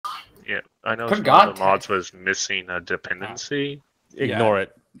Yeah, I know Good some of God, the mods Ted. was missing a dependency. Ignore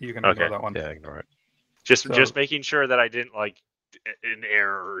it. You can Okay. ignore that one. Yeah, ignore it. Just making sure that I didn't like an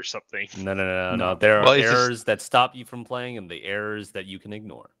error or something. No. There are Well, it's errors that stop you from playing, and the errors that you can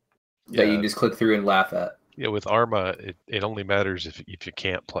ignore. That you can just click through and laugh at. Yeah, with Arma, it only matters if you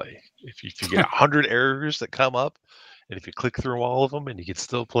can't play. If you get 100 errors that come up, and if you click through all of them and you can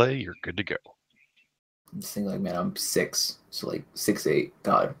still play, you're good to go. I'm just thinking, like, man, I'm 6, so like 6'8".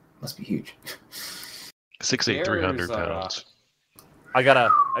 God, must be huge. 6'8", 300 pounds. I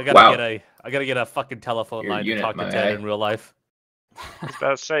gotta Wow. get a fucking telephone Your line to unit, talk to my Ted guy. in real life. I was about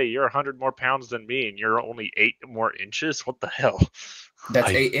to say, you're 100 more pounds than me, and you're only 8 more inches? What the hell? That's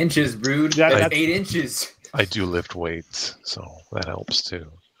 8 inches, Brood. Yeah, That's that's- 8 inches. I do lift weights, so that helps too.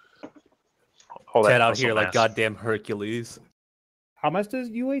 All that Ted out muscle here like mass. goddamn Hercules. How much does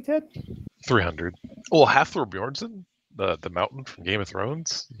you weigh, Ted? 300. Well, Halfthor Bjornsson, the mountain from Game of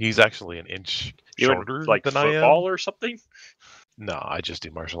Thrones, he's actually an inch You in, shorter like than I am. football or something? No, I just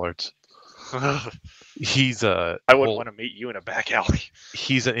do martial arts. I He's wouldn't want to meet you in a back alley.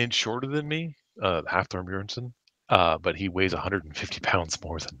 He's an inch shorter than me, Halfthor Bjornsson, but he weighs 150 pounds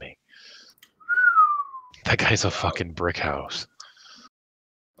more than me. That guy's a fucking brick house.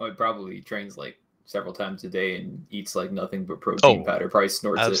 Oh, he probably trains like several times a day and eats like nothing but protein powder. Probably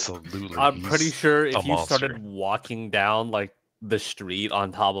snorts Absolutely. I'm pretty He's sure if a you monster. started walking down like the street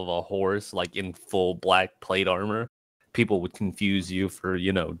on top of a horse, like in full black plate armor, people would confuse you for,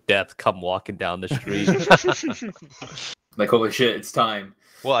 death come walking down the street. it. Like, holy shit, it's time.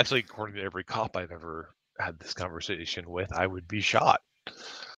 Well, actually, according to every cop I've ever had this conversation with, I would be shot.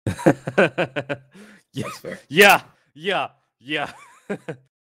 That's fair. Yeah. Yeah,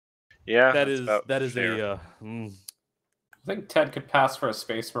 That that's is about a fair. I think Ted could pass for a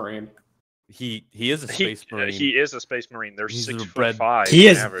space marine. he is a space marine. He is a space marine. They're He's 6'5" He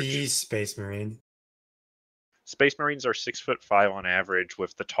on is average. the Space Marine. Space Marines are 6'5" on average,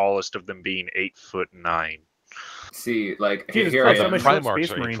 with the tallest of them being 8'9". See, like, Jesus here I Christ, am. I'm a short Primarchs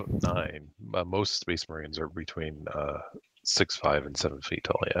Space are Marine. 8'9". Most Space Marines are between 6'5" and 7 feet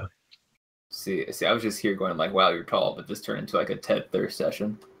tall. Yeah. See, I was just here going like, wow, you're tall, but this turned into like a Ted Thirst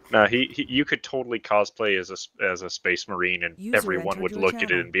session. No, you could totally cosplay as a Space Marine, and User everyone entered would your look at it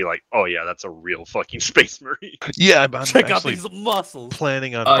channel. and be like, "Oh yeah, that's a real fucking Space Marine." Yeah, I'm Check out actually these muscles.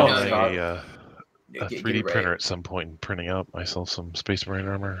 planning on Oh, no, buying no. a Get 3D it right. printer at some point and printing out myself some Space Marine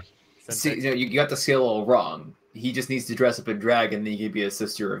armor. See, you got the scale all wrong. He just needs to dress up a dragon, and then he could be a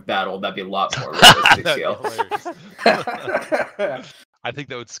sister of battle. That'd be a lot more realistic That'd be scale. hilarious. I think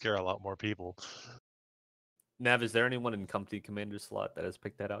that would scare a lot more people. Nav, is there anyone in company commander slot that has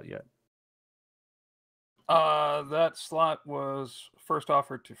picked that out yet? That slot was first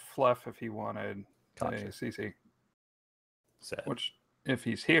offered to Fluff if he wanted Gotcha. a CC. Sad. Which, if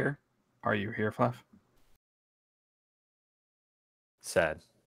he's here, are you here, Fluff? Sad.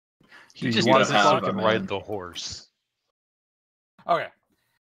 He Do just you want needs to the slot? fucking Man. ride the horse. Okay.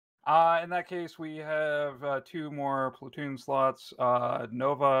 In that case, we have 2 more platoon slots.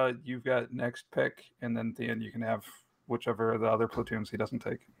 Nova, you've got next pick, and then at the end you can have whichever of the other platoons he doesn't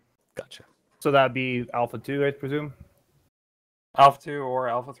take. Gotcha. So that'd be Alpha 2, I presume? Alpha 2 or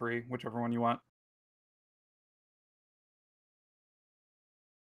Alpha 3, whichever one you want.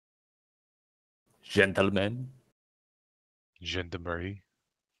 Gentlemen. Gendarmerie.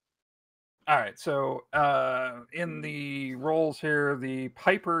 All right, so in the roles here, the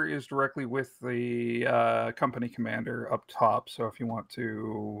Piper is directly with the company commander up top. So if you want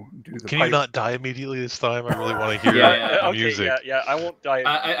to do the Can Piper... you not die immediately this time? I really want to hear Yeah, the Okay, music. yeah, I won't die.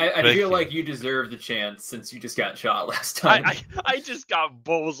 I Thank feel you. like you deserve the chance since you just got shot last time. I just got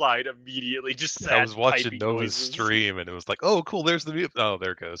bullseyed immediately. Just sad I was watching piping Nova's noises. stream and it was like, oh, cool, there's the music. Oh,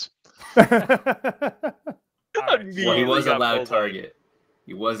 there it goes. All right, Well, he Immediately was a got loud bullseyed. target.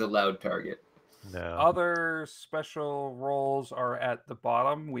 He was a loud target. No. Other special roles are at the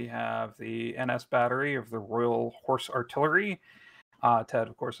bottom. We have the NS battery of the Royal Horse Artillery. Ted,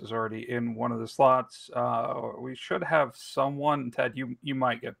 of course, is already in one of the slots. We should have someone. Ted, you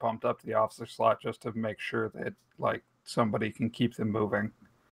might get bumped up to the officer slot just to make sure that like somebody can keep them moving.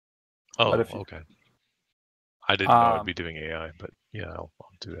 Oh, but if you- okay. I didn't know I'd be doing AI, but yeah, I'll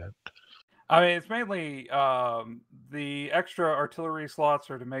do that. I mean, it's mainly the extra artillery slots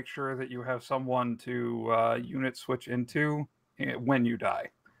are to make sure that you have someone to unit switch into when you die.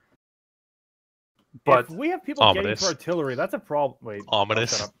 But if we have people getting Ominous. for artillery, that's a problem. Wait,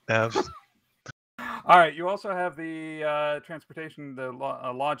 Ominous. shut Nav. all right, you also have the transportation, the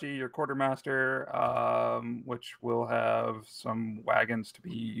Logi, your quartermaster, which will have some wagons to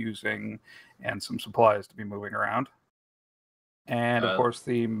be using and some supplies to be moving around. and of course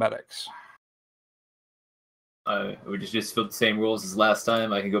the medics. We just filled the same rules as last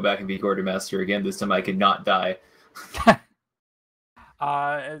time. I can go back and be quartermaster again. This time I can not die.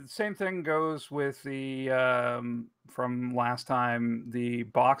 Same thing goes with the from last time. The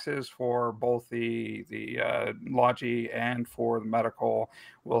boxes for both the Logi and for the medical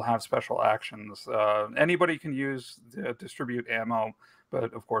will have special actions. Anybody can use the distribute ammo,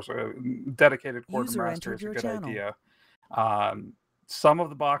 but of course a dedicated quartermaster is a good idea. Some of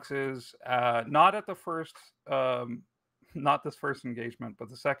the boxes, not at the first, not this first engagement, but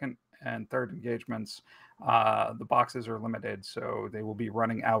the second and third engagements, the boxes are limited, so they will be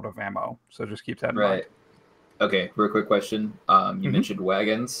running out of ammo. So just keep that in mind. Okay, real quick question. You mentioned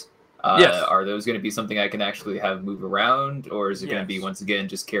wagons. Yes. Are those going to be something I can actually have move around, or is it going to be, once again,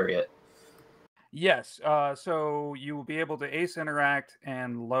 just carry it? Yes. So you will be able to ace interact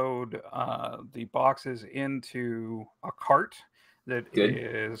and load the boxes into a cart that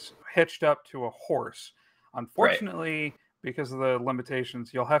is hitched up to a horse. Unfortunately, because of the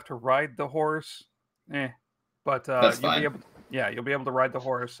limitations, you'll have to ride the horse. But That's you'll fine. be able, you'll be able to ride the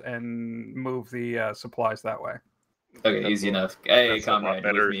horse and move the supplies that way. Okay, easy enough. Hey, that's a lot comrade,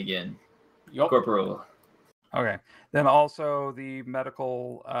 better. with me again. Yup. Corporal. Okay. Then also the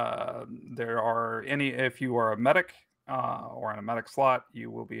medical. There are if you are a medic or in a medic slot, you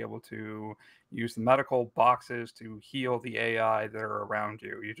will be able to use the medical boxes to heal the AI that are around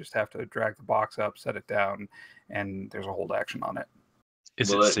you. You just have to drag the box up, set it down, and there's a hold action on it.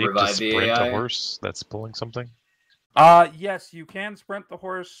 Is Will it it safe to revive the sprint AI? a horse that's pulling something? Yes, you can sprint the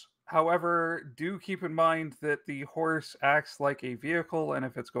horse. However, do keep in mind that the horse acts like a vehicle, and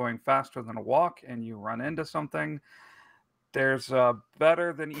if it's going faster than a walk and you run into something, there's a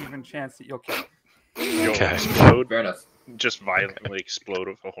better than even chance that you'll kill it. You'll Okay. explode, Fair enough. just violently explode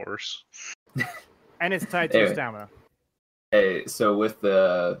with a horse. And it's tied to Anyway. stamina. Hey, so with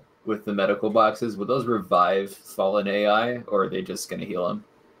the medical boxes, will those revive fallen AI, or are they just going to heal them?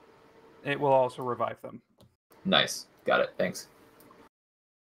 It will also revive them. Nice. Got it. Thanks.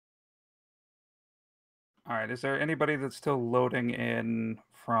 All right. Is there anybody that's still loading in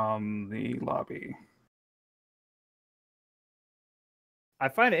from the lobby? I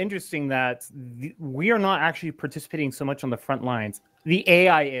find it interesting that we are not actually participating so much on the front lines. The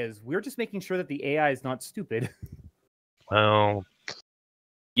AI is. We're just making sure that the AI is not stupid. Well,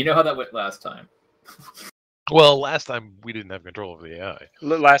 You know how that went last time. last time we didn't have control of the AI.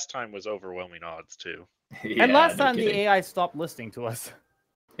 Last time was overwhelming odds too. Yeah, And last no time kidding. the AI stopped listening to us.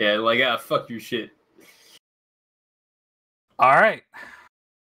 Yeah, fuck your shit. All right.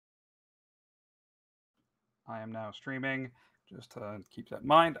 I am now streaming, just to keep that in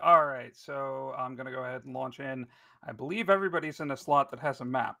mind. All right, so I'm going to go ahead and launch in. I believe everybody's in a slot that has a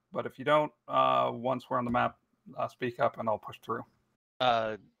map, but if you don't, once we're on the map, speak up and I'll push through.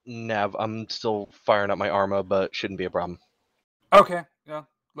 Nav, I'm still firing up my Arma, but shouldn't be a problem. Okay, yeah.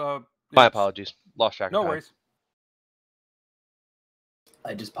 My apologies. Lost track of No time. worries.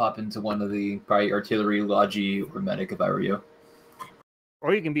 I'd just pop into one of the probably artillery, logi, or medic if I were you.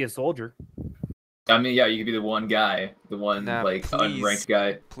 Or you can be a soldier. I mean, yeah, you could be the one guy, the one Nah, unranked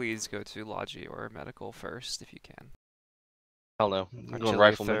guy. Please go to Logi or Medical first if you can. Hell no. I'm going Artillery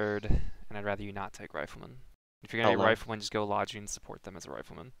Rifleman. third, and I'd rather you not take Rifleman. If you're gonna Hell do no. Rifleman, just go Logi and support them as a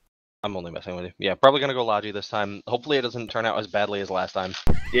Rifleman. I'm only messing with you. Yeah, probably gonna go Logi this time. Hopefully it doesn't turn out as badly as last time.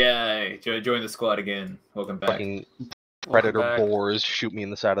 Yeah, join the squad again. Welcome back. Fucking predator back. boars shoot me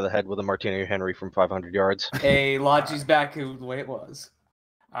in the side of the head with a Martini Henry from 500 yards. Hey, Logi's back the way it was.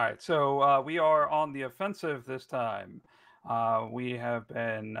 All right, so we are on the offensive this time. We have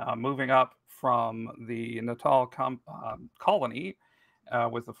been moving up from the Natal colony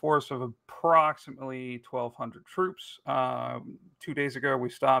with a force of approximately 1,200 troops. 2 days ago, we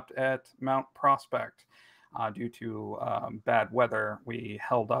stopped at Mount Prospect. Due to bad weather, we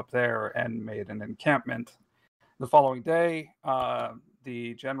held up there and made an encampment. The following day,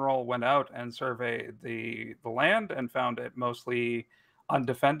 the general went out and surveyed the land and found it mostly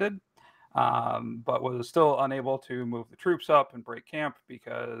undefended, but was still unable to move the troops up and break camp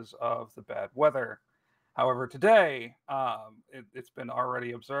because of the bad weather. However, today, it's been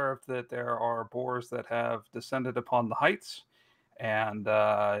already observed that there are Boers that have descended upon the heights, and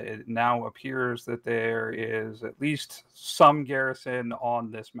it now appears that there is at least some garrison on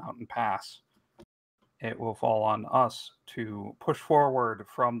this mountain pass. It will fall on us to push forward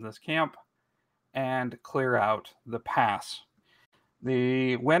from this camp and clear out the pass.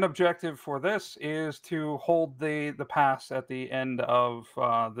 The win objective for this is to hold the pass at the end of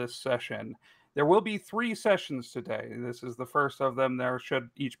this session. There will be 3 sessions today. This is the first of them. There should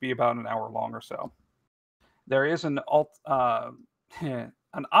each be about an hour long or so. There is an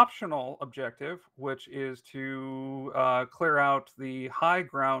an optional objective, which is to clear out the high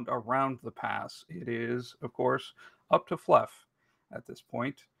ground around the pass. It is, of course, up to Fleff at this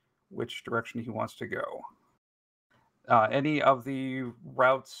point, which direction he wants to go. Any of the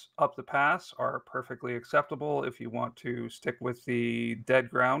routes up the pass are perfectly acceptable if you want to stick with the dead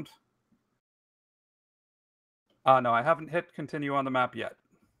ground. No, I haven't hit continue on the map yet.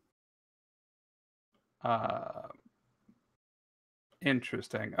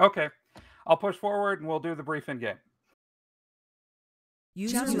 Interesting. Okay. I'll push forward and we'll do the brief in-game.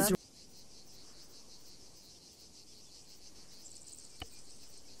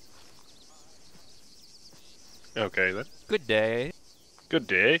 Okay then. Good day. Good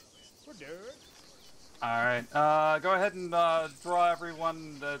day. Alright. Go ahead and draw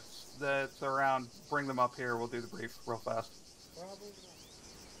everyone that's around. Bring them up here. We'll do the brief real fast.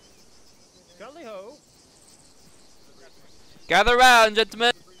 Jolly ho. Gather round,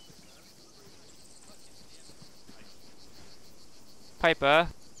 gentlemen. Piper.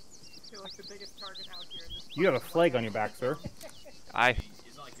 You're like the biggest target out here in this. You have a flag on your back, sir. Aye.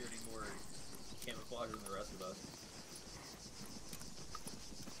 He's not like you're any more camouflage than the rest of us.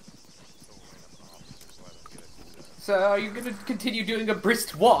 So are you going to continue doing a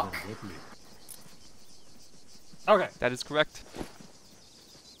brisk walk? Okay. That is correct.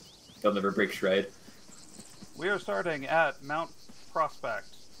 They'll never break shred. We are starting at Mount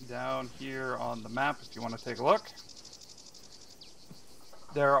Prospect, down here on the map if you want to take a look.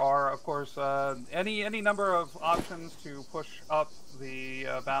 There are, of course, any number of options to push up the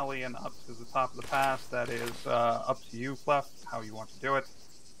valley and up to the top of the pass. That is up to you, Fleff, how you want to do it.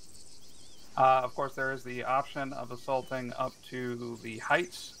 Of course, there is the option of assaulting up to the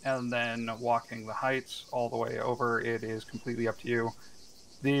heights and then walking the heights all the way over. It is completely up to you.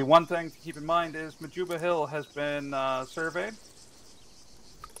 The one thing to keep in mind is Majuba Hill has been surveyed,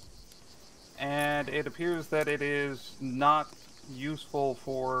 and it appears that it is not useful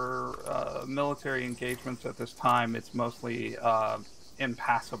for military engagements at this time. It's mostly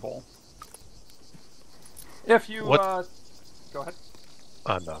impassable. If you go ahead.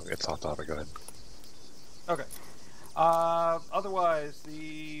 No, it's off topic. Go ahead. Okay. Otherwise,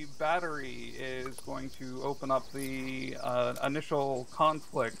 the battery is going to open up the initial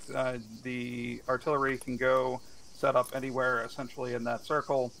conflict. The artillery can go set up anywhere, essentially, in that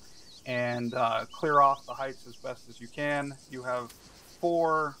circle, and clear off the heights as best as you can. You have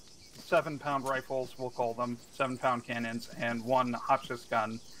 4 7-pound rifles, we'll call them, 7-pound cannons, and 1 Hotchkiss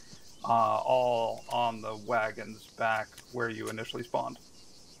gun, all on the wagon's back where you initially spawned.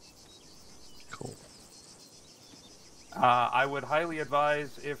 Cool. I would highly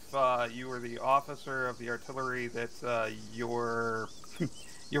advise, if you were the officer of the artillery, that your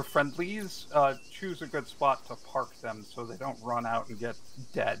friendlies choose a good spot to park them so they don't run out and get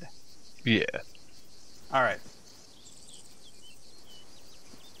dead. Yeah. All right.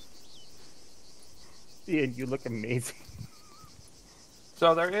 Ian, you look amazing.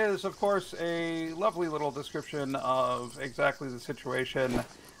 So there is, of course, a lovely little description of exactly the situation.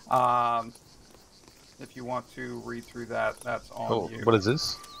 If you want to read through that, that's on you. What is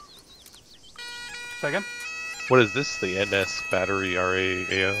this? Second? What is this? The NS battery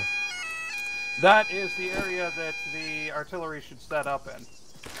RAAO? That is the area that the artillery should set up in.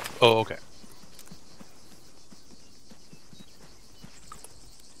 Oh, okay.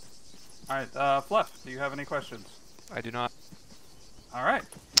 Alright, Fluff, do you have any questions? I do not. Alright.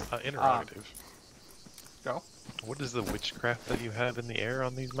 Interrogative. Go. What is the witchcraft that you have in the air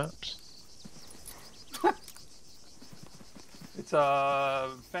on these maps? It's a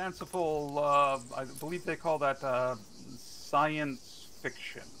fanciful, I believe they call that science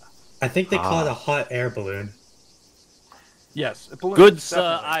fiction. I think they call it a hot air balloon. Yes, a balloon. Good sir,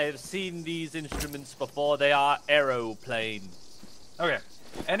 definitely. I have seen these instruments before. They are aeroplanes. Okay.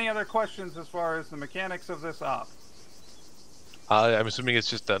 Any other questions as far as the mechanics of this op? I'm assuming it's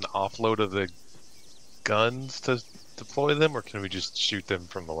just an offload of the guns to deploy them, or can we just shoot them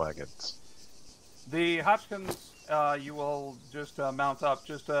from the wagons? The Hotchkins, you will just mount up.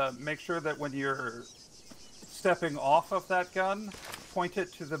 Just make sure that when you're stepping off of that gun, point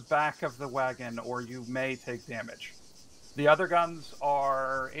it to the back of the wagon, or you may take damage. The other guns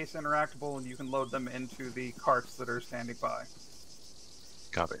are ace interactable, and you can load them into the carts that are standing by.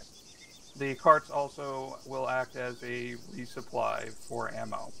 Copy. The carts also will act as a resupply for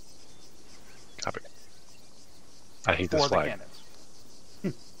ammo. Copy. I hate this For the flag. cannons.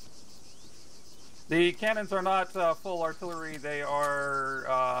 The cannons are not full artillery. They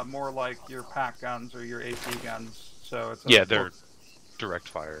are more like your pack guns or your AC guns. So it's Yeah, they're direct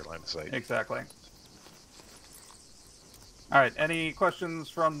fire line of sight. Exactly. All right. Any questions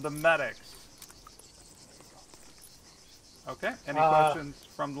from the medics? Okay. Any questions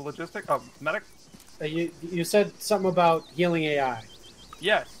from the logistic? Oh, medic. You said something about healing AI.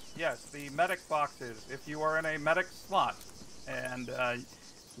 Yes. The medic boxes. If you are in a medic slot, and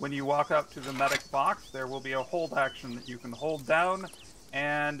when you walk up to the medic box, there will be a hold action that you can hold down,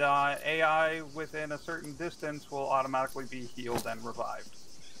 and AI within a certain distance will automatically be healed and revived.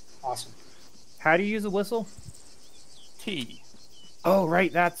 Awesome. How do you use a whistle? T. Oh,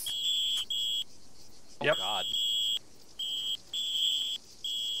 right. That's. Yep. God.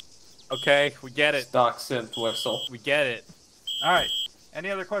 Okay, we get it. Stock synth whistle. We get it. All right. Any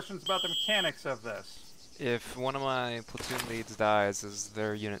other questions about the mechanics of this? If one of my platoon leads dies, does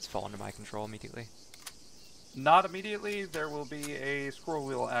their units fall under my control immediately? Not immediately. There will be a scroll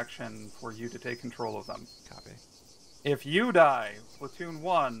wheel action for you to take control of them. Copy. If you die, Platoon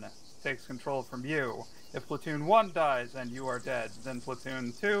 1 takes control from you. If Platoon 1 dies and you are dead, then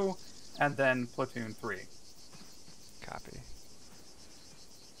Platoon 2, and then Platoon 3. Copy.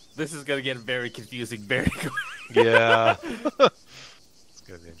 This is gonna get very confusing very quick. Yeah. It's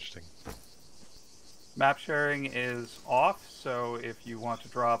gonna be interesting. Map sharing is off, so if you want to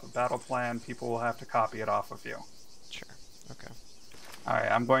draw up a battle plan, people will have to copy it off of you. Sure. Okay.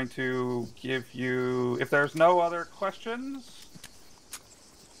 Alright, I'm going to give you... If there's no other questions...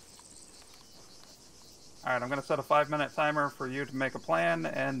 Alright, I'm going to set a 5-minute timer for you to make a plan,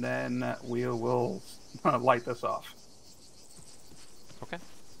 and then we will light this off. Okay.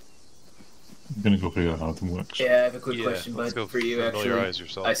 I'm gonna go figure out how it works. Yeah, I have a quick question, bud, for you actually.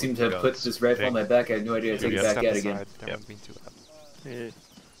 Yourself I seem to have put this rifle on my back. I had no idea to take it back out again. Yep.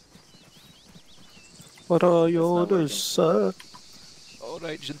 What are your orders, sir?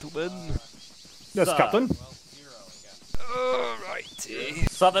 Alright, gentlemen. Yes, Captain. Alrighty.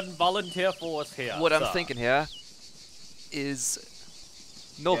 Southern Volunteer Force here. What I'm sir. thinking here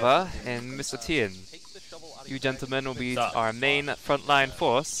is Nova and Mr. Tien. You gentlemen will be our main frontline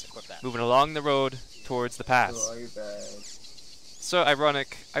force, moving along the road towards the pass. So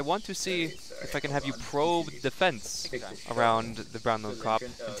ironic, I want to see if I can have you probe the defense around the Brownlow Crop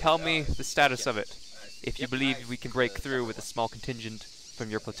and tell me the status of it, if you believe we can break through with a small contingent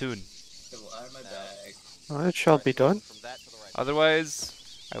from your platoon. It shall be done. Otherwise,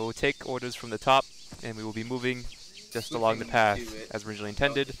 I will take orders from the top, and we will be moving just along the path as originally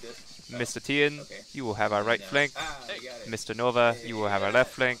intended. Mr. Tien, you will have our right flank. Mr. Nova, you will have our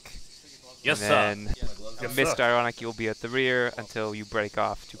left flank. Yes, and then sir. Mr. Ironic, you'll be at the rear until you break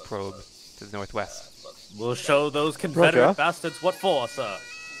off to probe to the northwest. We'll show those Confederate Roger. bastards what for, sir.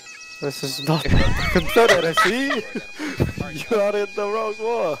 This is not Confederacy. You are in the wrong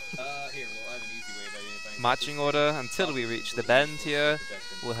war. Marching order until we reach the bend here.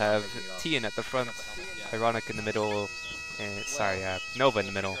 We'll have Tien at the front, Ironic in the middle, Nova in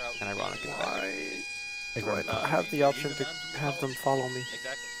the middle, and Ironic in the back. Do I not have the option to have them follow me?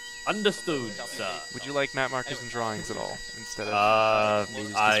 Understood, sir. Would you like map markers and drawings at all, instead of me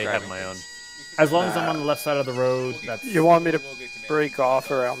just I describing have my own. things? As long as I'm on the left side of the road, that's... You want me to break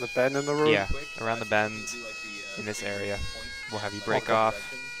off around the bend in the road? Yeah, around the bend in this area. We'll have you break off,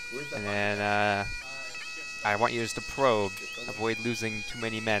 and then I want you just to probe, avoid losing too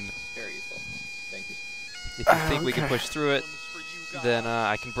many men. If you think we can push through it, then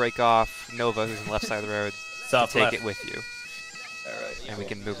I can break off Nova, who's on the left side of the road, to take it with you. And we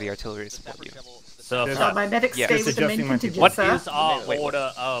can move the artillery to support you. So, my medics stay with the main contingent, what sir? is our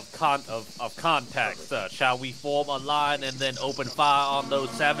order of contact, sir? Shall we form a line and then open fire on those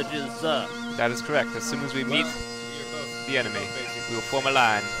savages, sir? That is correct. As soon as we meet the enemy, we will form a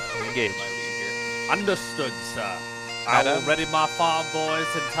line and engage. Understood, sir. I will ready my farm boys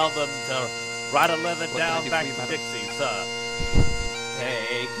and tell them to ride a leather down back to Dixie, sir.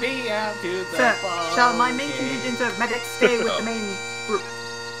 Take me out to the Sir, shall my main contingent of medics stay with the main group?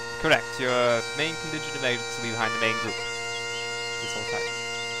 Correct. Your main contingent of medics will be behind the main group this whole time.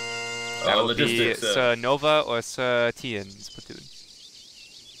 That will be Sir Nova or Sir Tien's platoon.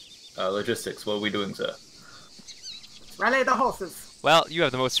 Logistics, what are we doing, sir? Rally the horses. Well, you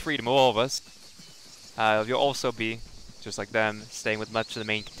have the most freedom of all of us. You'll also be, just like them, staying with much of the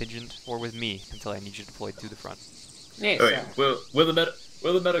main contingent or with me until I need you deployed to the front. Yes, okay. Will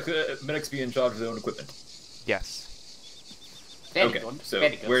the medics be in charge of their own equipment? Yes. Okay, so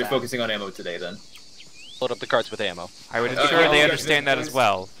we're focusing on ammo today then. Load up the carts with ammo. I would ensure they understand that as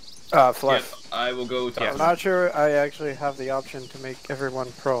well. Fluff. Yeah, I will go top. I'm not sure I actually have the option to make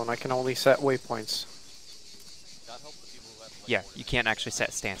everyone prone. I can only set waypoints. Yeah, you can't actually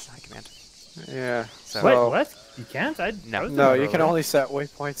set stance in high command. Yeah. So Wait, what? You can't? No. No, you can only set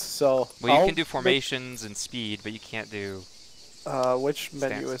waypoints, so... Well, you can do formations and speed, but you can't do Which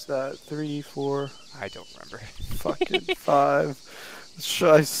menu is that? 3, 4. I don't remember. Fucking 5.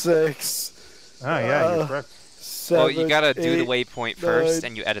 Try 6. Oh yeah, you're correct. 7, Well, you gotta do the 8, waypoint first, 9.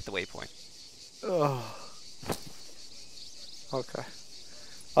 and you edit the waypoint. Oh. Okay.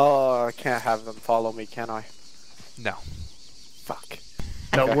 Oh, I can't have them follow me, can I? No. Fuck.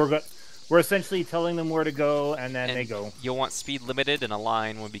 No, Okay. we're essentially telling them where to go, and then they go. You'll want speed limited and a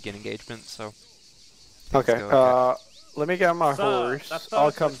line when we begin engagement, so... Okay, go let me get my Sir, horse. that first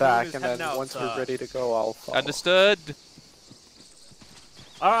I'll come platoon back, is and then heading out, once sir. we're ready to go, I'll follow. Understood.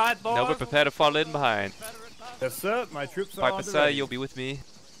 Alright, boys. Now we're prepared to fall in behind. Yes, sir. My troops are Piper, on the sir, ready. you'll be with me.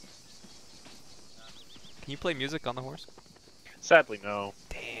 Can you play music on the horse? Sadly, no.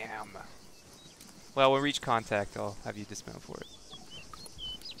 Damn. Well, when we reach contact, I'll have you dismount for it.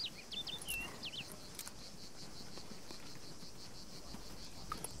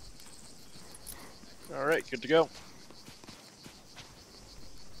 Alright, good to go.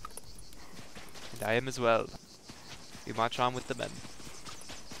 And I am as well. We march on with the men.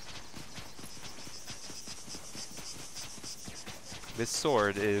 This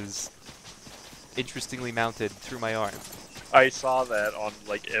sword is interestingly mounted through my arm. I saw that on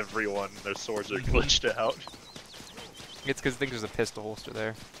like everyone. Their swords are glitched out. It's because I think there's a pistol holster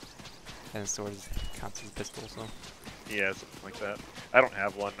there. And the sword counts as a pistol, so... Yeah, something like that. I don't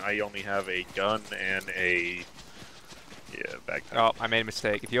have one. I only have a gun and a backpack. Oh, I made a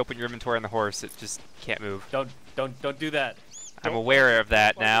mistake. If you open your inventory on the horse, it just can't move. Don't do that. I'm aware of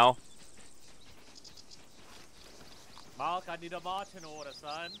that now. Mark, I need a marching order,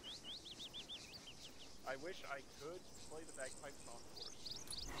 son. I wish I could play the bagpipes on the horse.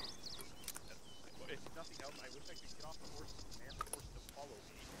 If nothing else, I wish I could get off the horse and command the horse to follow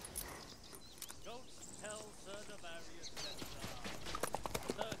me. Go tell Sir Navarius that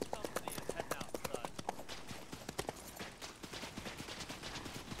third company is heading out, son.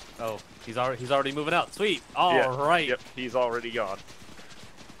 Oh, he's already moving out. Sweet. All right. Yep, he's already gone.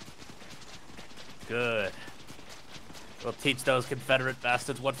 Good. We'll teach those Confederate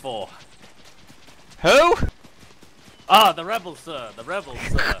bastards what for. Who? Ah, the rebels, sir. The rebels,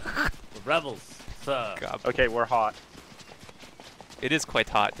 sir. The rebels, sir. God. Okay, we're hot. It is quite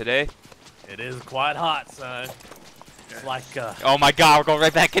hot today. It is quite hot, son. It's like, Oh my god, we're going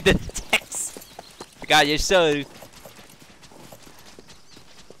right back into the text. I got you, so...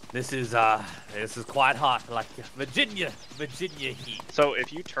 This is quite hot, like Virginia heat. So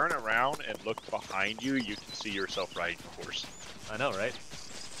if you turn around and look behind you, you can see yourself riding the horse. I know, right?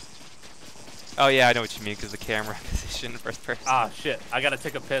 Oh yeah, I know what you mean, because the camera position first person. Ah, shit. I gotta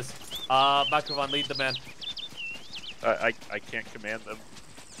take a piss. Microphone, lead the men. I can't command them.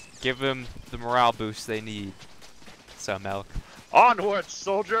 Give them the morale boost they need. So, Melk. Onward,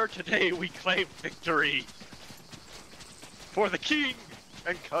 soldier! Today we claim victory! For the king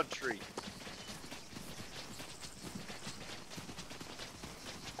and country!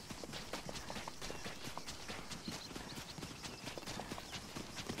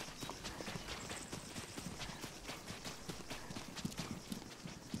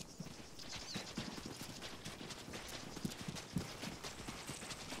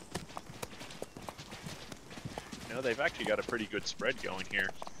 They've actually got a pretty good spread going here.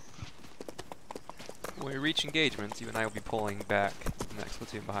 When we reach engagements, you and I will be pulling back the next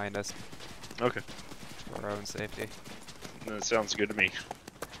platoon behind us. Okay. For our own safety. That sounds good to me.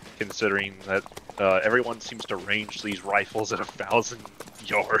 Considering that everyone seems to range these rifles at 1,000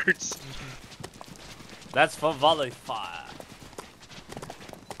 yards. That's for volley fire.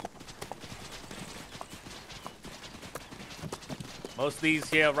 Most of these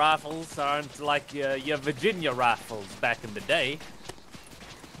here rifles aren't like your Virginia rifles back in the day.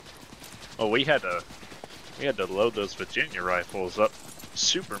 Oh, we had to load those Virginia rifles up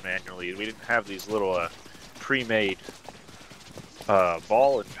super manually. We didn't have these little pre-made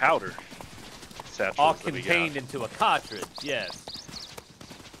ball and powder satchels. All contained into a cartridge, yes.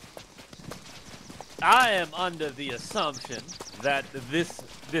 I am under the assumption that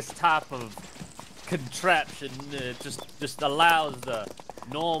this type of contraption just allows the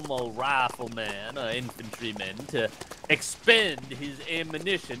normal rifleman or infantryman to expend his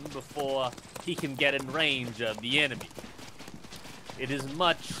ammunition before he can get in range of the enemy. It is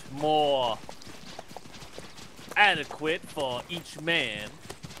much more adequate for each man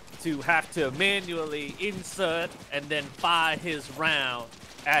to have to manually insert and then fire his round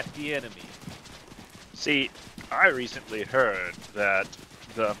at the enemy. See, I recently heard that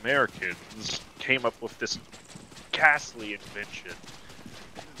the Americans came up with this ghastly invention.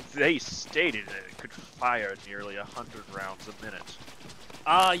 They stated that it could fire nearly 100 rounds a minute.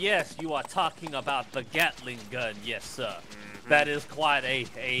 Ah, yes, you are talking about the Gatling gun, yes, sir. That is quite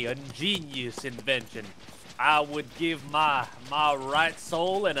a ingenious invention. I would give my right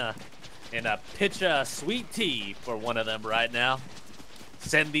soul in a pitcher of sweet tea for one of them right now.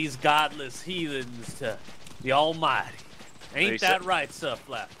 Send these godless heathens to the Almighty. Ain't that right, Sir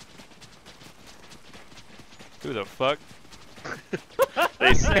Flap? Who the fuck?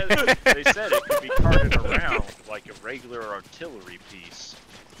 They said it could be carted around like a regular artillery piece.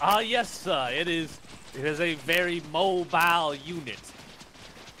 Ah, yes, sir. It is a very mobile unit.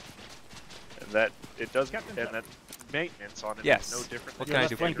 And that it does, and that maintenance on it Yes. is no different. What than can I a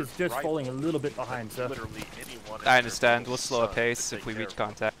do? Flank standard is just rifle. falling a little bit behind, sir. Literally anyone. I understand. We'll slow a pace if we reach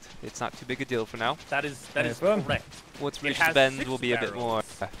contact. It's not too big a deal for now. That is Confirm. correct. Once It we reach has the bend, 6 we'll be a bit barrels.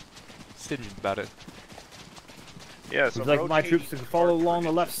 more stringent about it. Yeah, so Would you like my troops to follow along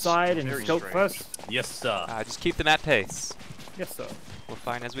the left side and very scout strange. first? Yes, sir. Just keep them at pace. Yes, sir. We're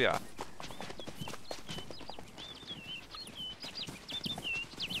fine as we are.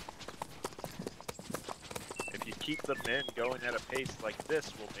 If you keep the men going at a pace like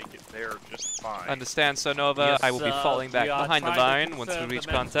this, we'll make it there just fine. Understand, Sir Nova. Yes, I will be falling back we are behind the trying to line once we conserve reach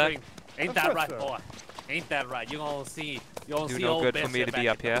the men's contact. strength. Ain't Of that course, right, sir. boy? Ain't that right? You're gonna see Do no old good for Bessie me to back be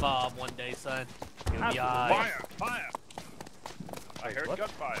at up the here. farm one day, son. You'll be Absolutely. alright. Fire! I heard what?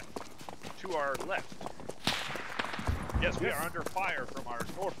 gunfire. To our left. Yes, we are under fire from our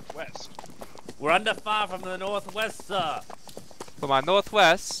northwest. We're under fire from the northwest, sir. From our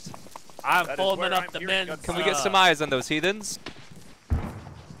northwest, I'm That is forming where up I'm the hearing men. gunfire. can we get some eyes on those heathens?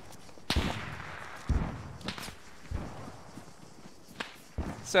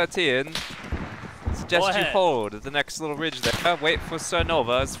 Sir Tien, suggest you ahead. hold at the next little ridge there. Wait for Sir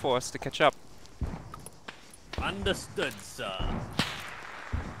Nova's force to catch up. Understood, sir.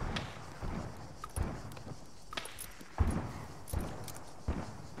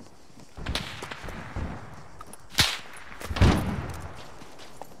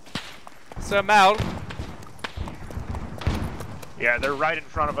 Sir Mal, Yeah, they're right in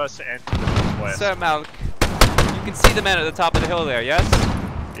front of us and to the northwest. Sir Mal, you can see the men at the top of the hill there, yes?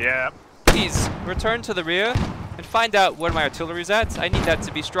 Yeah. Please, return to the rear and find out where my artillery's at. I need that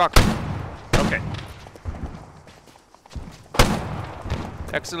to be struck. Okay.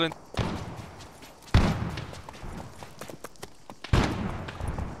 Excellent.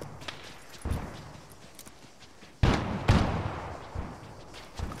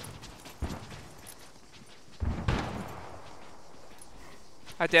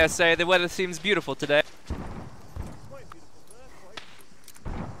 I dare say the weather seems beautiful today.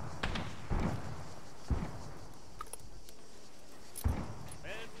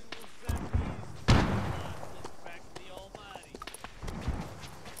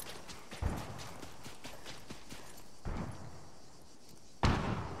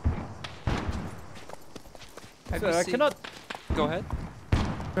 Have Sir, you I seen- cannot. Go ahead.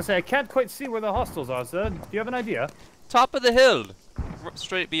 I say I can't quite see where the hostels are, sir. Do you have an idea? Top of the hill,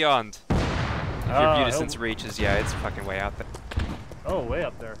 straight beyond. If your Ah, view hill- distance reaches, yeah, it's fucking way out there. Oh, way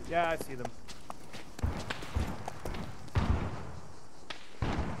up there. Yeah, I see them.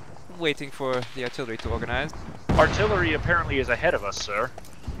 Waiting for the artillery to organize. Artillery apparently is ahead of us, sir.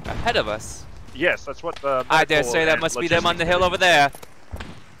 Ahead of us. Yes, that's what the. I dare medical say that and must be them on the logistics hill over there.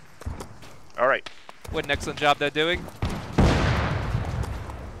 All right. What an excellent job they're doing.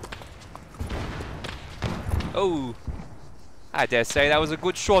 Oh, I dare say that was a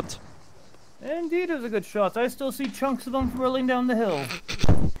good shot. Indeed, it was a good shot. I still see chunks of them whirling down the hill.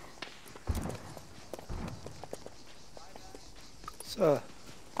 Sir,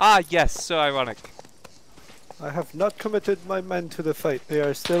 Ah, yes, so ironic. I have not committed my men to the fight. They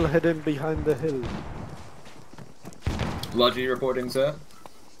are still hidden behind the hill. Logi reporting, sir.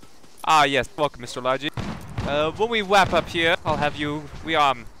 Ah, yes, welcome, Mr. Largy. When we wrap up here, I'll have you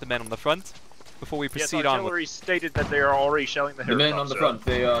rearm the men on the front before we Yes, proceed on. artillery stated that they are already shelling the The hill. men on the front,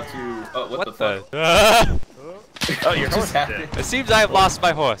 they are to. Oh, what the fuck? Oh, your horse Just is happened. dead. It seems I have lost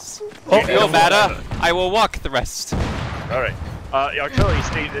my horse. Oh, No matter, I will walk the rest. All right. Artillery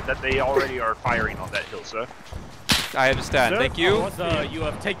stated that they already are firing on that hill, sir. I understand. Sir? Thank you. Sir, you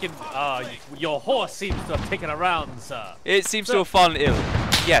have taken, your horse seems to have taken a round, sir. It seems to have fallen ill.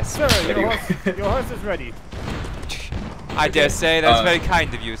 Yes. Sir, your horse is ready. I dare say that's very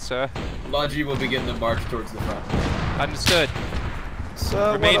kind of you, sir. Logi will begin the march towards the front. Understood.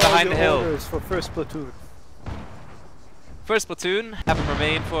 Sir, Remain what are behind your the hill. orders for first platoon? First platoon, have them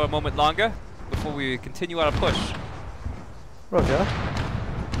remain for a moment longer before we continue our push. Roger.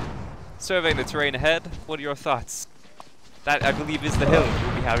 Surveying the terrain ahead, what are your thoughts? That, I believe, is the hill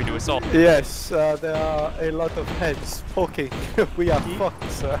we'll be having to assault. Yes, there are a lot of heads poking. We are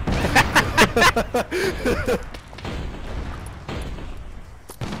fucked, sir.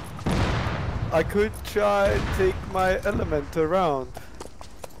 I could try and take my element around.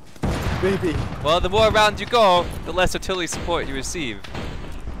 Maybe. Well, the more around you go, the less artillery support you receive.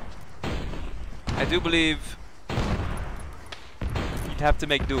 I do believe you'd have to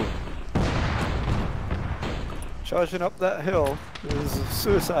make do. Charging up that hill is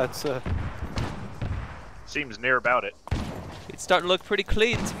suicide, sir. Seems near about it. It's starting to look pretty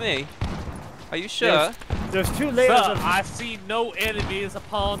clean to me. Are you sure? Yes. There's 2 layers Sir, of... I see no enemies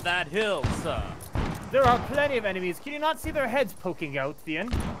upon that hill, sir. There are plenty of enemies. Can you not see their heads poking out, Thean?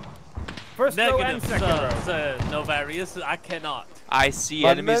 First row and Negative, second row. sir, Novarius, I cannot. I see My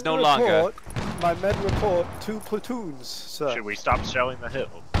enemies men no longer. My men report 2 platoons, sir. Should we stop shelling the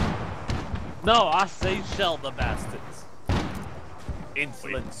hill? No, I say shell the bastards.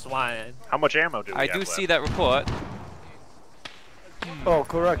 Insolent swine. How much ammo do we I have do left? see that report. Oh,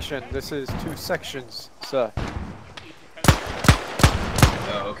 correction. This is 2 sections, sir.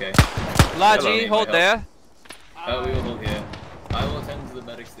 Oh, okay. Laji, hold there. We will hold here. I will attend to the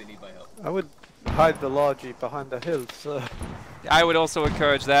medics. They need my help. I would hide the Logi behind the hill, sir. I would also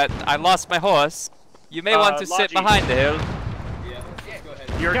encourage that. I lost my horse. You may want to sit Laji. behind the hill. Yeah, let's go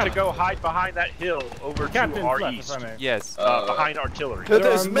ahead. You're to go hide behind that hill over to our east. Yes. Behind artillery. That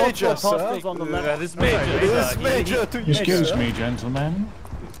There is are major, multiple sir. hostiles on the left. That is major. It is major to you, Excuse sir. me, gentlemen.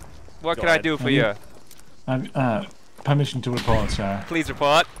 What Go can I ahead. do for you? Permission to report, sir. Please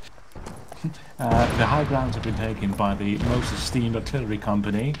report. The high grounds have been taken by the most esteemed artillery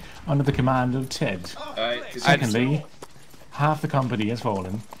company under the command of Ted. Alright, Secondly, half the company has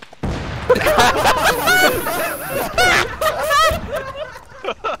fallen.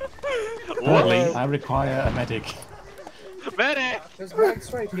 Thirdly, I require a medic. Medic! There's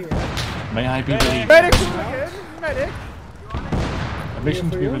medics right here. May I be relieved? Medic! Again! Medic! Permission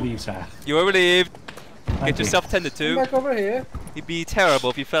to be relieved, sir. You are relieved. Thank Get you. yourself tended Come to. back over here. It'd be terrible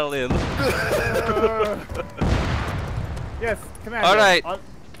if you fell ill. Yes, Commander. All right. On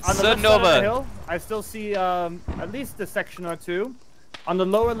the Sir left side of Nova. the hill, I still see at least a section or 2. On the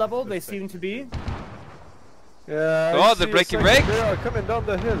lower level, they seem to be. Yeah. Oh, the breaking break. They are coming down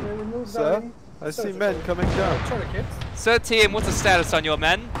the hill, sir. I see men coming down. Sir team, what's the status on your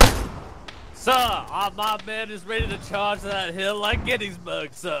men? Sir, my man is ready to charge that hill like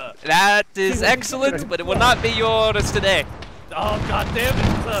Gettysburg, sir. That is excellent, but it will not be yours today. Oh, God damn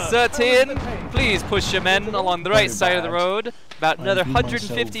it, sir. Sir Tien, please push your men along the right side of the road, about another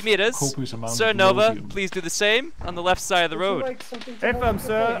 150 meters. Sir Nova, please do the same on the left side of the road. Affirm,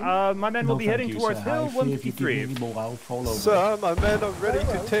 sir. My men will be heading towards sir. Hill I fear if you give me 153. any more, I'll fall over. Sir, my men are ready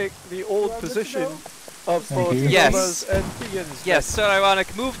to take the old position of both you. Yes. Nova's and Thean's. Yes, Sir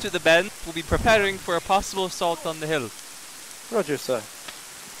Ironic, move to the bend. We'll be preparing for a possible assault on the hill. Roger, sir.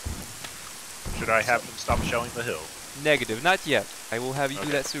 Should I have them stop shelling the hill? Negative, not yet. I will have you do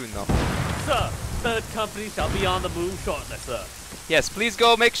that soon, though. Sir, third company shall be on the move shortly, sir. Yes, please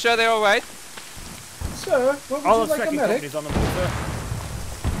go make sure they're alright. Sir, what would All you of like a second medic? companies on the move, sir.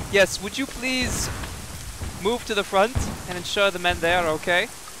 Yes, would you please move to the front and ensure the men there are okay?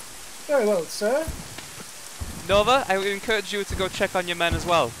 Very well, sir. Nova, I would encourage you to go check on your men as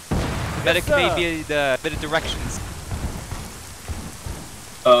well. The medic may sir. be the bit of directions.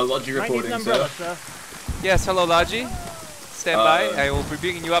 Logi I need an reporting, umbrella, sir. sir. Yes, hello Laji. Stand by. I will be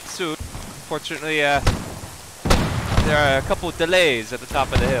bringing you up soon. Fortunately, there are a couple of delays at the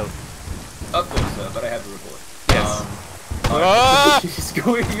top of the hill. Of course, sir, but I have the report. Yes. What is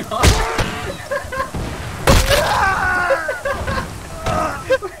going on?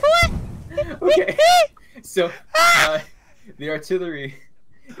 Okay, so the artillery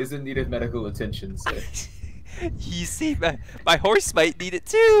is in need of medical attention, sir. You see, my horse might need it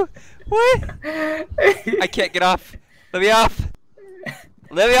too. What? I can't get off. Let me off.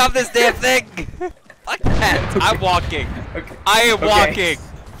 Let me off this damn thing. Fuck that. I'm walking. Okay. I am Okay. walking.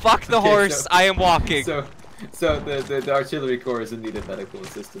 Fuck the horse. so- I am walking. So the artillery corps is in need of medical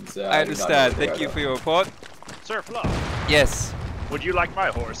assistance. I understand. Thank you for your report. Sir Flo, Yes. would you like my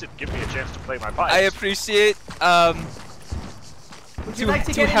horse? It'd give me a chance to play my pipes. I appreciate. Would you like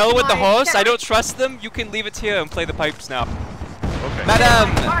to get hell into with the my horse. I carriage? don't trust them. You can leave it here and play the pipes now. Okay.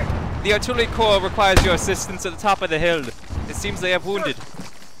 Madam, the artillery corps requires your assistance at the top of the hill. It seems they have wounded.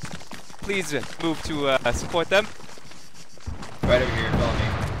 Please move to support them. Right over here, follow me.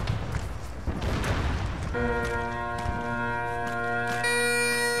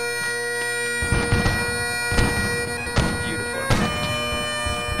 Beautiful.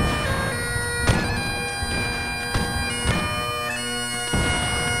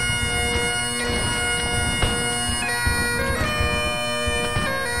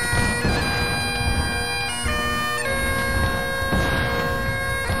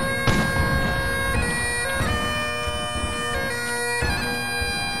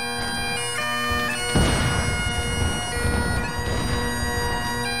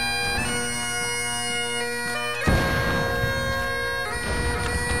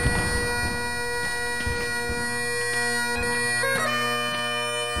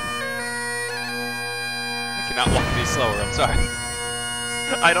 cannot walk any slower, I'm sorry.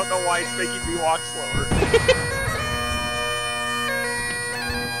 I don't know why it's making me walk slower.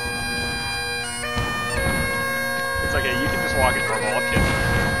 It's okay, you can just walk it normal, I'll kill you.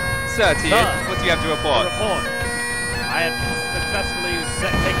 Sir, Tian, what do you have to report? I have successfully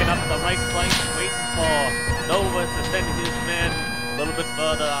taken up the right flank, waiting for Nova to send his men a little bit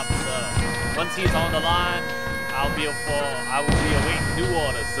further up, sir. Once he's on the line, I will be awaiting new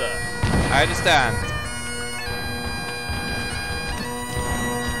orders, sir. I understand.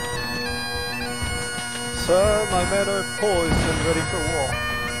 Sir, my men are poised and ready for war.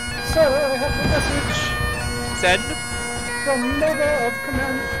 Sir, I have a message. Send. From Nova of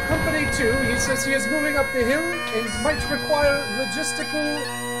Command Company 2, he says he is moving up the hill and might require logistical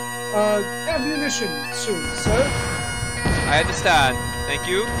ammunition soon, sir. I understand. Thank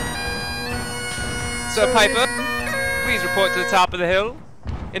you. Sir Piper, please report to the top of the hill.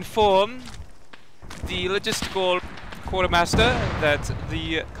 Inform the logistical quartermaster that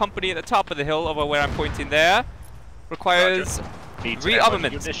the company at the top of the hill, over where I'm pointing there, requires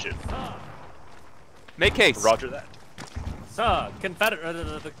rearmament. Make haste. Roger that. Sir, the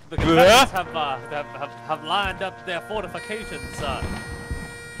Confederates have lined up their fortifications, sir.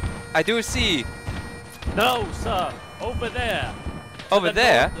 I do see. No, sir, over there. Over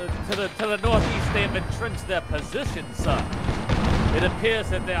there? To the northeast, they have entrenched their position, sir. It appears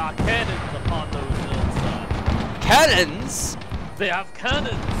that there are cannons upon those hills, sir. Cannons? They have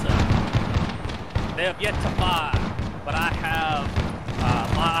cannons, sir. They have yet to fire, but I have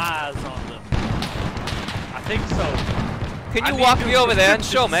my eyes on them. I think so. Can you walk me over there and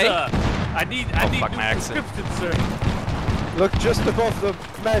show me? Sir. I need new prescription, sir. Look just above the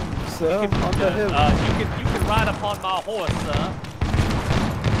men, sir, on the hill. You can ride upon my horse, sir.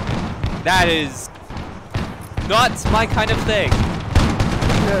 That is not my kind of thing.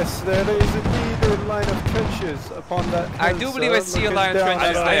 Yes, there is indeed a line of trenches upon that hill, I do believe I see a line of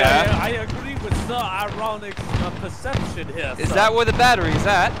trenches there. I agree with Sir Ironic's perception here, Is sir. that where the battery is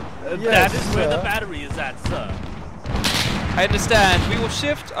at? That is where the battery is at, sir. I understand. We will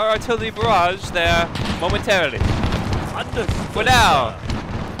shift our artillery barrage there momentarily. Understood. For now,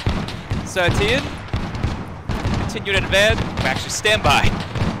 Sir Tian, continue to advance. Actually, stand by.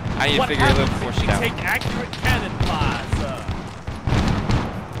 I need to figure a little push down. Take accurate cannon fire, sir.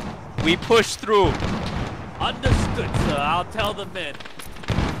 We push through. Understood, sir. I'll tell the men.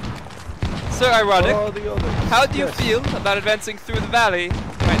 Sir Ironic, how do you feel about advancing through the valley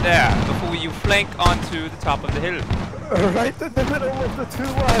right there before you flank onto the top of the hill? Right in the middle of the two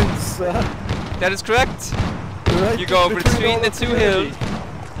lines, sir. That is correct. Right you go between the two hills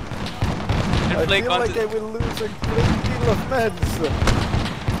and flank onto. I feel like I will lose a great deal of men, sir.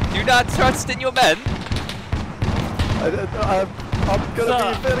 Do you not trust in your men? I'm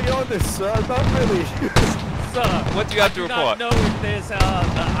gonna be very honest, sir. Not really. Sir, what do you have to report? I do not know if there's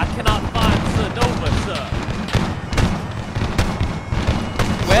I cannot find Sir Nova, sir.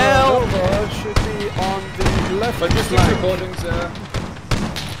 Well, Nova should be on the left. But just keep recording, sir.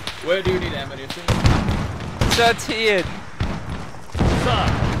 Where do you need ammunition? Sir Tian. Sir.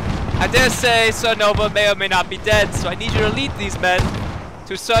 I dare say Sir Nova may or may not be dead, so I need you to lead these men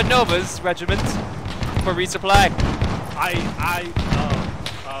to Sir Nova's regiment for resupply.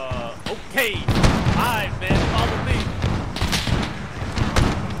 Okay. Alright, man, follow me.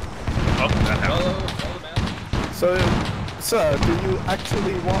 Oh, that happened. So, sir, do you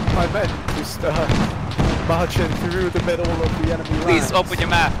actually want my men to start marching through the middle of the enemy lines? Please open your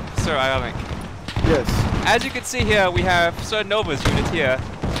map, Sir Ionic. Yes. As you can see here, we have Sir Nova's unit here,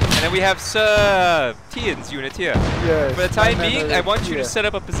 and then we have Sir Tian's unit here. Yes. For the time being, I want you to set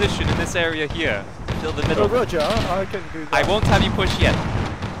up a position in this area here, fill the middle. Oh, Roger, I can do that. I won't have you push yet.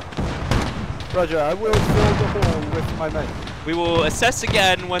 Roger, I will fill the hall with my men. We will assess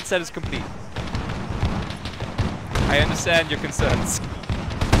again once that is complete. I understand your concerns.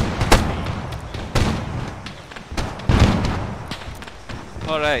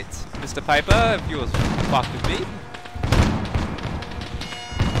 Alright, Mr. Piper, if you will walk with me.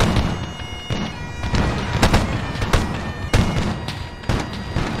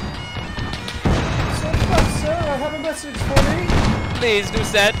 Sir, I have a message for me. Please do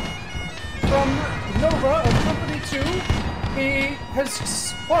set. From Nova of Company 2, he has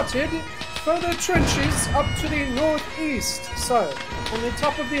spotted further trenches up to the northeast, sir, on the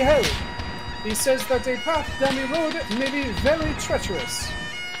top of the hill. He says that a path down the road may be very treacherous.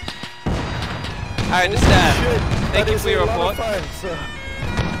 I understand. Thank you for your report.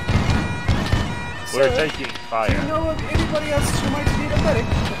 We're taking fire. Do you know of anybody else who might need a medic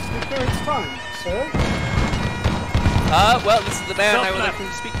at the current time, sir? Well, this is the man I would like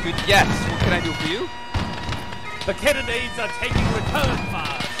to speak to. Yes, what can I do for you? The cannonades are taking return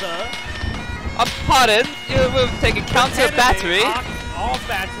fire, sir. Pardon? You're taking counter battery? All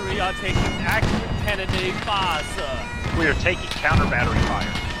battery are taking accurate cannonade fire, sir. We are taking counter battery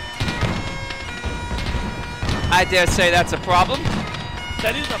fire. I dare say that's a problem.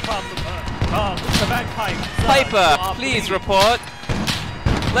 That is a problem, Mr. Bagpipe. Piper, please report.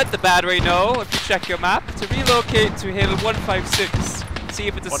 Let the battery know, if you check your map, to relocate to Hill 156. See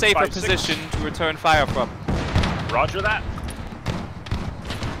if it's a safer position to return fire from. Roger that.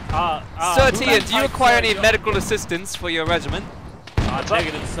 Sir Tian, do you require any medical assistance for your regiment?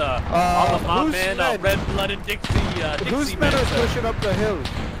 Negative, sir. All of my men are red-blooded Dixie Whose men are pushing up the hill?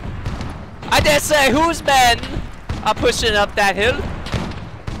 I dare say, whose men are pushing up that hill?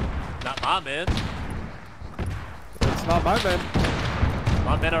 Not my men. It's not my men.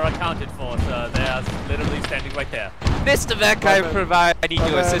 My men are accounted for, sir. They are literally standing right there. Mr. Vec, I need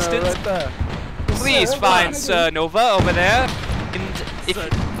your assistance. Right Please find Sir Nova over there, and if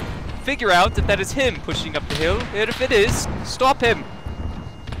figure out that is him pushing up the hill, and if it is, stop him.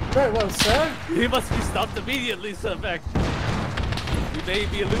 Very well, sir. He must be stopped immediately, Sir Vec.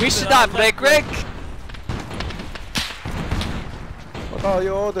 We should not break rank. What are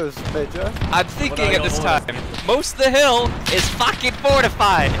your orders, Major? I'm thinking at this time, most of the hill is fucking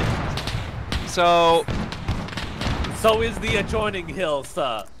fortified. So is the adjoining hill,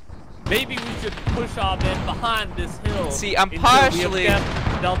 sir. Maybe we should push our men behind this hill. See, I'm partially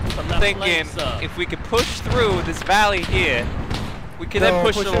thinking if we could push through this valley here, we could then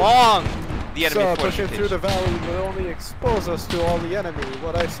push along the enemy fortification. fortification. Pushing through the valley will only expose us to all the enemy.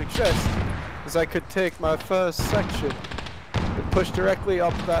 What I suggest is I could take my first section and push directly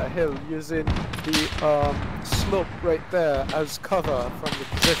up that hill using the slope right there as cover from the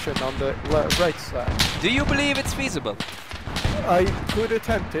position on the right side. Do you believe it's feasible? I could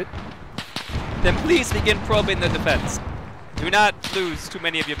attempt it. Then please begin probing the defense. Do not lose too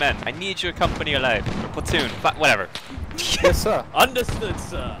many of your men. I need your company alive. Or platoon, whatever. Yes, sir. Understood,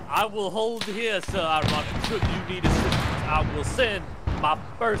 sir. I will hold here, sir, Arma. Should you need assistance, I will send my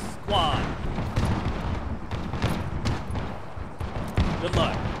first squad. Good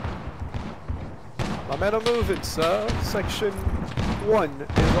luck. My men are moving, sir. Section 1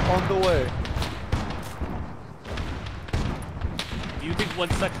 is on the way. Do you think one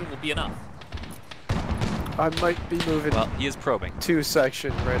section will be enough? I might be moving. Well, he is probing. 2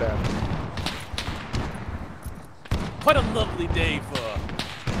 sections right after. Quite a lovely day for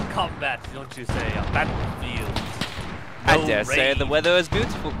combat, don't you say? A battlefield. I dare say the weather is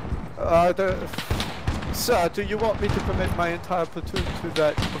beautiful. Sir, do you want me to commit my entire platoon to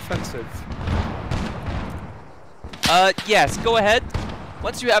that offensive? Yes, go ahead.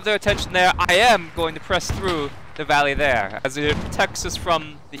 Once you have their attention there, I am going to press through the valley there, as it protects us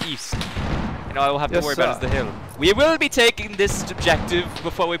from the east. And all I will have to worry about is the hill. We will be taking this objective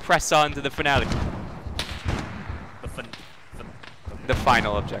before we press on to the finale. The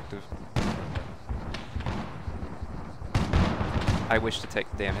final objective. I wish to take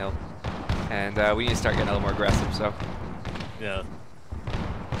the damn hill. And we need to start getting a little more aggressive, so. Yeah.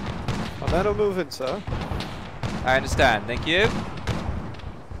 My men are moving, sir. I understand, thank you.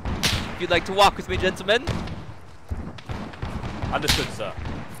 If you'd like to walk with me, gentlemen. Understood, sir.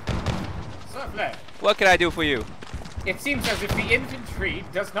 Sir Flair. What can I do for you? It seems as if the infantry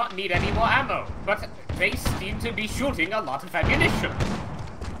does not need any more ammo, but they seem to be shooting a lot of ammunition.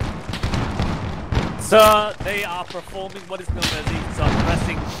 Sir, they are performing what is known as a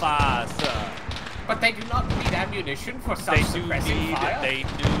suppressing fire, sir. But they do not need ammunition for such suppressing fire. They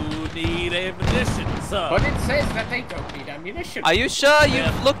do need ammunition, sir. But it says that they don't need ammunition. Are you sure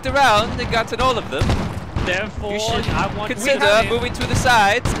you've looked around and gotten all of them? Therefore, you should I want consider moving to the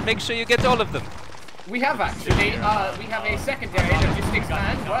sides and make sure you get all of them. We have actually, we have a secondary logistics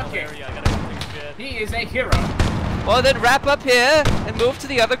man working. He is a hero. Well then wrap up here and move to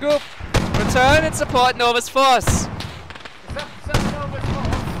the other group. Return and support Nova's force.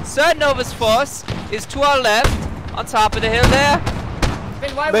 Sir Nova's force is to our left, on top of the hill there.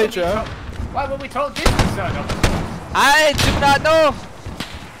 Then why were we told this was Sir Nova's force? I do not know.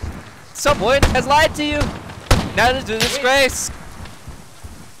 Someone has lied to you. That is a disgrace.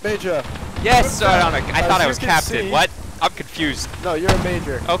 Major. Yes, Sir Arma. I thought I was captain. What? I'm confused. No, you're a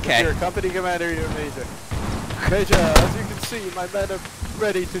major. Okay. If you're a company commander, you're a major. Major, as you can see, my men are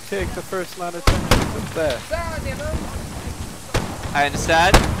ready to take the first line of trenches up there. I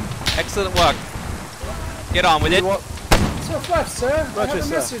understand. Excellent work. Get on with it. So flat, sir. I have a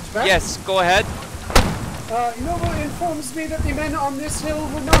message back. Yes, go ahead. Nova informs me that the men on this hill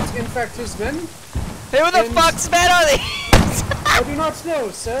were not, in fact, his men. Who the fuck's men are these? I do not know,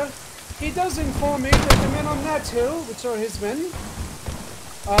 sir. he does inform me that the men on that hill, which are his men,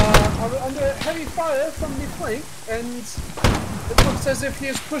 are under heavy fire from the flank, and it looks as if he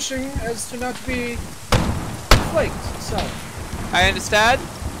is pushing as to not be flanked, so. I understand.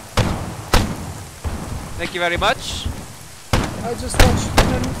 Thank you very much. I just watched the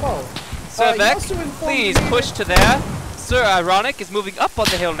men fall. Sir Beck, please push to there. Sir Ironic is moving up on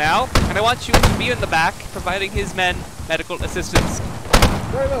the hill now, and I want you to be in the back, providing his men medical assistance.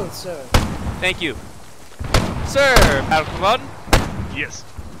 Very well, sir. Thank you. Sir Malcolm, yes.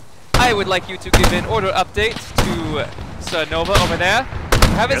 I would like you to give an order update to Sir Nova over there.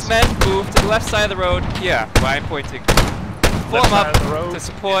 Have his men move to the left side of the road here, where I'm pointing. Form up to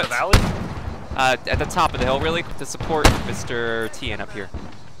support at the top of the hill, really, to support Mr. Tien up here.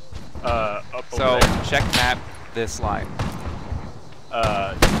 So check map this line.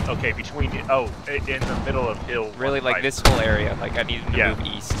 Okay, between in the middle of hill. Really, like this whole area. Like I need him to move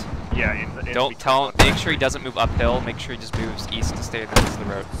east. Yeah. Don't tell him. Make sure he doesn't move uphill. Make sure he just moves east to stay in the midst of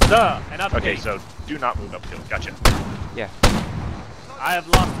the road. Sir, an update. Okay, so do not move uphill. Gotcha. Yeah. I have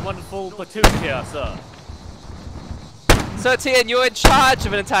lost one full platoon here, sir. So Tien, you're in charge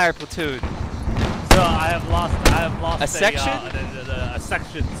of an entire platoon. Sir, I have lost a section. A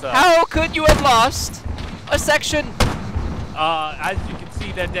section, sir. How could you have lost a section? As you can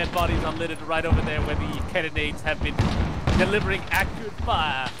see, their dead bodies are littered right over there where the cannonades have been delivering accurate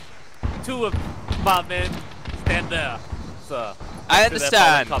fire. 2 of my men stand there, sir. I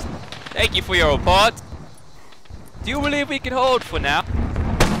understand. Thank you for your report. Do you believe we can hold for now?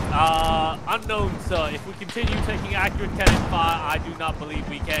 Unknown, sir. If we continue taking accurate cannon fire, I do not believe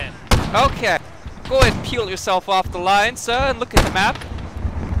we can. Okay. Go ahead and peel yourself off the line, sir, and look at the map.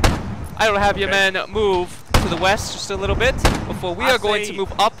 I will have your men move to the west just a little bit before we are going to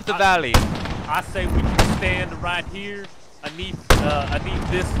move up the valley. I say we can stand right here underneath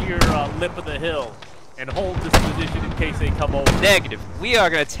this here lip of the hill and hold this position in case they come over. Negative. We are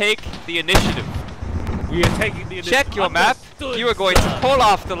going to take the initiative. We are taking the initiative. Check your map. You are going to pull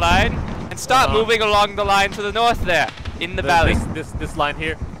off the line and start moving along the line to the north there, in the valley. This line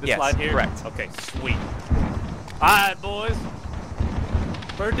here? This yes, line here? Correct. Okay, sweet. Alright, boys.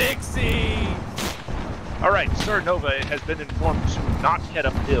 For Dixie! Alright, Sir Nova has been informed to not head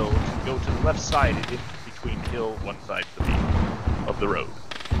uphill, to go to the left side in between hill, one side of the road.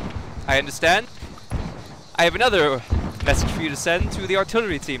 I understand. I have another message for you to send to the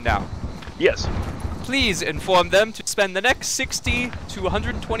artillery team now. Yes. Please inform them to spend the next 60 to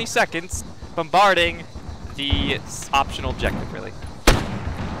 120 seconds bombarding the optional objective, really.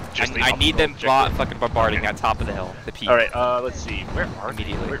 I need them fucking bombarding that top of the hill, the peak. Alright, let's see. Where are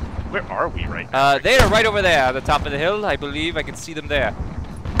immediately? Where are we right now? They are right over there, at the top of the hill. I believe I can see them there.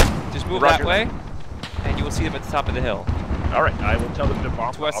 Just move that way, and you will see them at the top of the hill. Alright, I will tell them to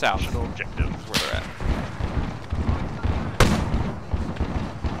bomb to our south. Optional objective. Where they're at.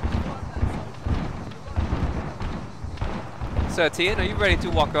 So, Tien, are you ready to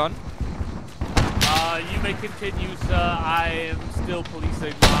walk on? You may continue, sir. I am still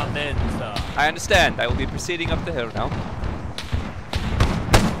policing my men, sir. I understand. I will be proceeding up the hill now.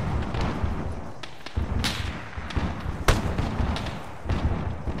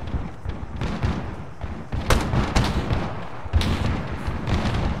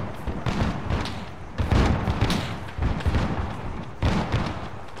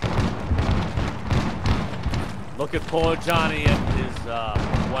 Look at poor Johnny and his,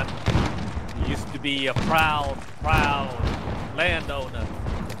 what used to be a proud landowner.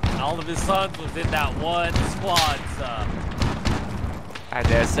 And all of his sons was in that one squad, sir. I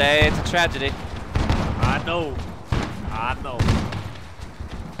dare say it's a tragedy. I know.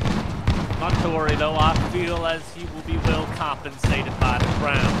 Not to worry, though. I feel as he will be well compensated by the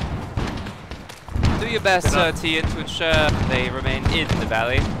crown. Do your best, Tien, to ensure they remain in the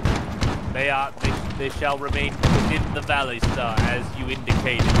valley. They shall remain within the valley, sir, as you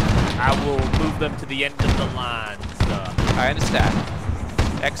indicated. I will move them to the end of the line, sir. I understand.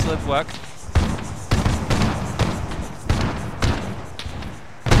 Excellent work.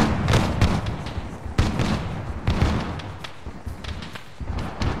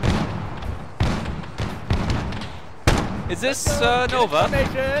 Is this Nova?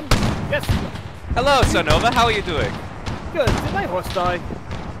 Yes. Hello, Sir Nova. How are you doing? Good. Did my horse die?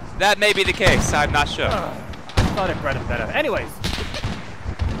 That may be the case. I'm not sure. I thought it bred him better. Anyways.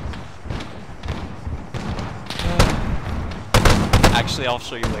 Actually, I'll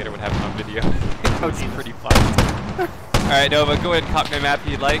show you later what happened on video. That was pretty fun. Alright, Nova, go ahead and copy my map if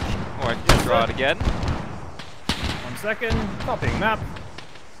you'd like. Or just draw it again. 1 second. Copying map.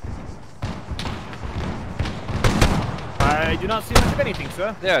 I do not see much of anything,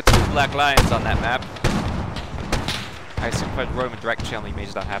 sir. There are 2 black lines on that map. I assume if I roam a direct channel, you may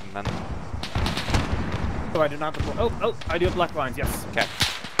just not have them then. Oh, I do not. Oh, I do have black lines. Yes. Okay.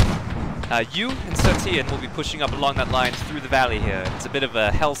 You and Satian will be pushing up along that line through the valley here. It's a bit of a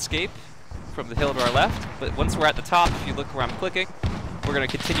hellscape from the hill to our left, but once we're at the top, if you look where I'm clicking, we're going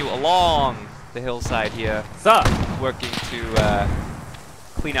to continue along the hillside here, working to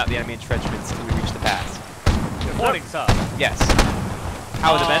clean out the enemy entrenchments until we reach the pass. Good morning, sir. Yes.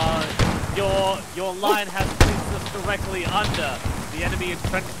 How is it, Ben? Your line has placed us directly under the enemy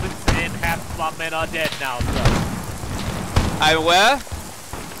entrenchments, and half of our men are dead now, sir. I'm aware.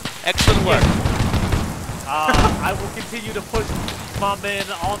 Excellent work. I will continue to push my men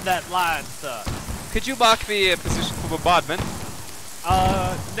on that line, sir. Could you mark the position for bombardment?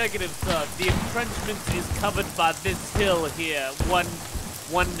 Negative, sir. The entrenchment is covered by this hill here,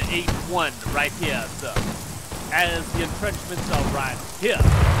 181, right here, sir. As the entrenchments are right here.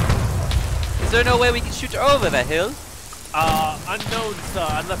 Is there no way we can shoot over the hill? Unknown, sir,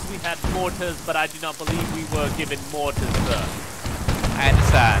 unless we had mortars, but I do not believe we were given mortars, sir. I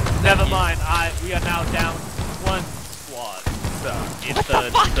understand. Never mind, we are now down to 1 squad, sir. In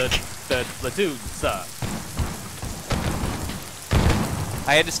the platoon, sir.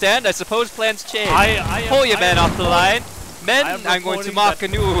 I understand. I suppose plans change. Pull your men off the line. Men, I'm going to mark a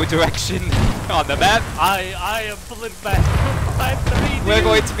new direction on the map. I am pulling back from line 3D. We're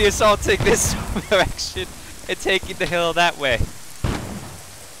going to be assaulting this direction and taking the hill that way.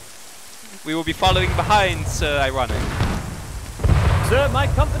 We will be following behind, Sir Ironic. Sir, my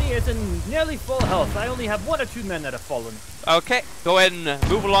company is in nearly full health. I only have 1 or 2 men that have fallen. Okay, go ahead and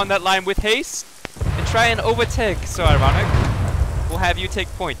move along that line with haste and try and overtake Sir Ironic. We'll have you take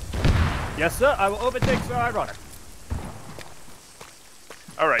point. Yes, sir. I will overtake Sir Ironic.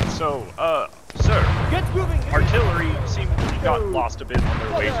 Alright, so, sir. Get moving! Artillery seemingly got lost a bit on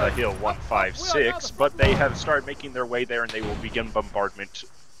their way to Hill 156, but they have started making their way there and they will begin bombardment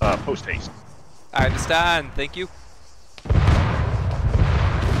post-haste. I understand. Thank you.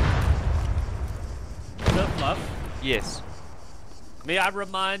 Sir Fluff? Yes. May I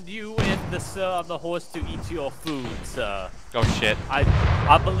remind you and the sir on the horse to eat your food, sir? Oh shit. I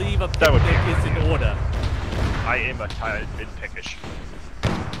believe a picnic is in order. I am a tired bit pickish.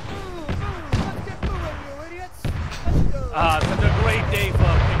 It's a great day for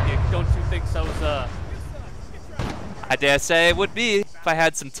a picnic, don't you think so, sir? I dare say it would be if I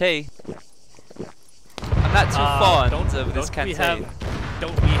had some tea. I'm not too fond of this kind of tea.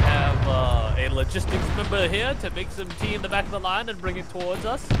 Don't we have a logistics member here to make some tea in the back of the line and bring it towards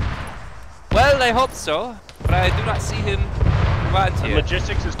us? Well, I hope so, but I do not see him right here.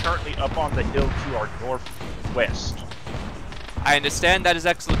 Logistics is currently up on the hill to our northwest. I understand. That is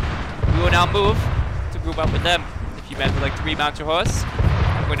excellent. We will now move to group up with them. If you men would like to remount your horse,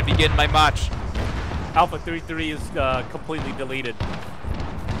 I'm going to begin my march. Alpha 33 is completely deleted.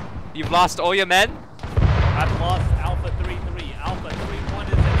 You've lost all your men? I've lost Alpha 33. Alpha 31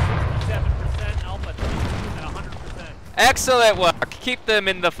 is at 67%. Alpha 32 is at 100%. Excellent work. Keep them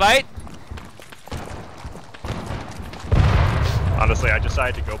in the fight. Honestly, I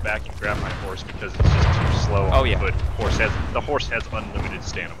decided to go back and grab my horse because it's just too slow. Oh yeah. But the horse has unlimited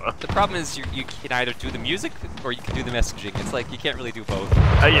stamina. The problem is you can either do the music or you can do the messaging. It's like you can't really do both.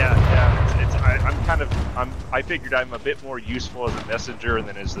 Yeah. I figured I'm a bit more useful as a messenger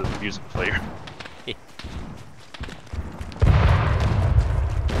than as the music player.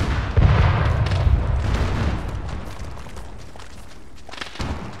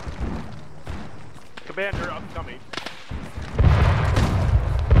 Commander, I'm coming.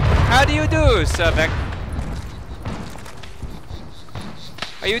 How do you do, Sir Beck?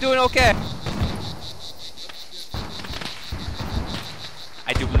 Are you doing okay?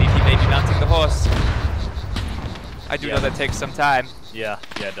 I do believe he may be mounting the horse. I do know that takes some time. Yeah,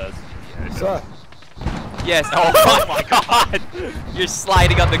 it does. Yeah, it does. Sir. Yes. Oh my god! You're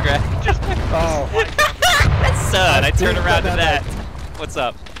sliding on the ground. Oh. Son, I turn around to that. What's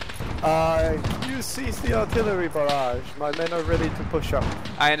up? You cease the artillery barrage. My men are ready to push up.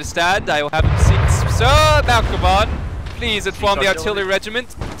 I understand. I will have them cease. Sir Balcabon, please inform the artillery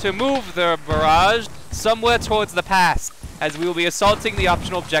regiment to move their barrage somewhere towards the pass, as we will be assaulting the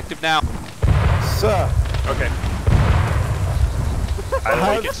optional objective now. Sir. Okay.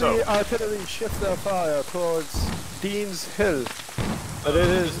 Have the artillery shift their fire towards Dean's Hill,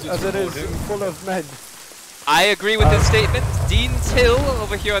 as it is full of men. I agree with this statement. Dean's Hill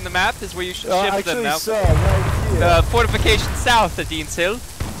over here on the map is where you should shift them now. Sir, right here. The fortification south of Dean's Hill.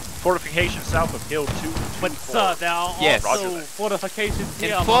 Fortification south of Hill 224. But sir, there are also fortifications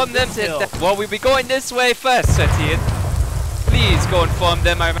here. Inform them to well, we'll be going this way first, Sir Tian. Please go inform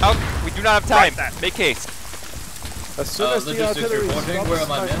them I'm out. We do not have time. Make haste. As soon as the artillery stops, where are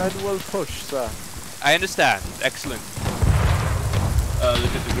my men? men will push, sir. I understand. Excellent.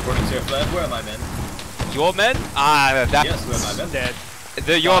 Logistics reporting to your flag. Where are my men? Your men? Ah, that's Yes, where are my men? dead.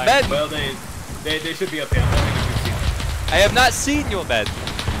 They're your men? Well, they should be up here. I have not seen your men.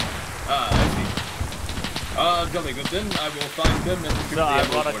 Ah, I see. Jolly good then. I will find them and So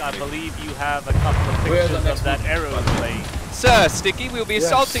ironic, I believe you have a couple of Where's the pictures next of that one? aeroplane. Sir, Sticky, we'll be Yes.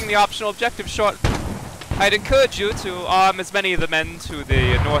 assaulting the optional objective shortly. I'd encourage you to arm as many of the men to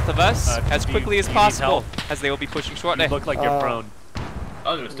the north of us as quickly as possible, as they will be pushing shortly. You look like you're prone.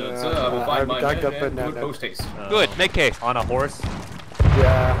 Understood, sir. I will find my men and do it post haste. Good, make haste. On a horse?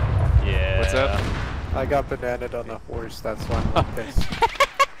 Yeah. Yeah. What's up? I got bananaed on a horse, that's why I'm like this.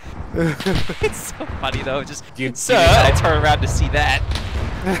 It's so funny though, just, sir, I turn around to see that.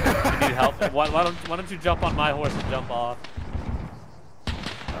 You need help? Why don't you jump on my horse and jump off?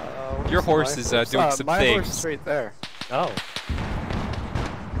 Your horse is doing some my things. horse is right there. Oh.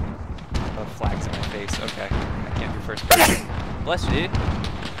 Oh, flags in my face. Okay, I can't do first person. Bless you.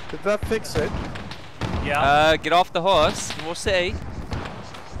 Did that fix it? Yeah. Get off the horse. We'll say.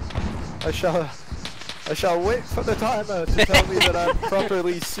 I shall wait for the timer to tell me that I'm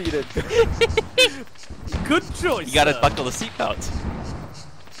properly seated. Good choice. You gotta buckle the seatbelt.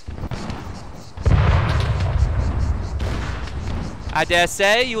 I dare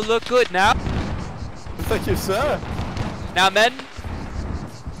say you look good now. Thank you, sir. Now, men.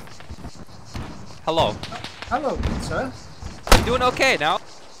 Hello. Hello, sir. You doing okay now?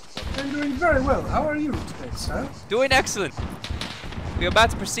 I'm doing very well. How are you today, sir? Doing excellent. We're about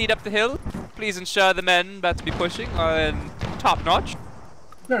to proceed up the hill. Please ensure the men about to be pushing are in top notch.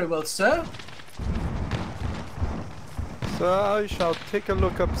 Very well, sir. So I shall take a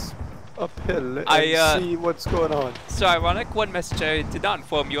look uphill and see what's going on. So ironic, one message I did not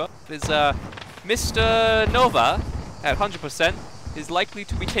inform you of is Mr. Nova at 100% is likely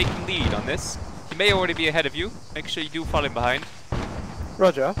to be taking lead on this. He may already be ahead of you. Make sure you do fall in behind.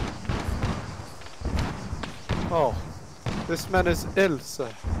 Roger. Oh, this man is ill, sir.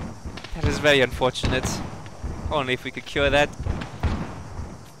 That is very unfortunate. Only if we could cure that.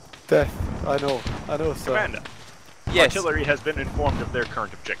 Death. I know, sir. Commander. Yes. Artillery has been informed of their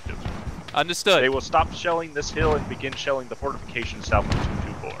current objective. Understood. They will stop shelling this hill and begin shelling the fortifications south of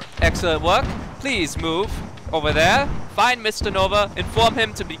 224. Excellent work. Please move over there. Find Mr. Nova. Inform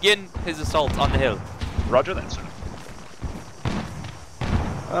him to begin his assault on the hill. Roger that, sir.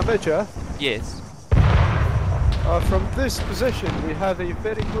 Major? Yes. From this position, we have a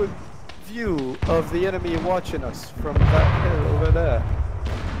very good view of the enemy watching us from that hill over there.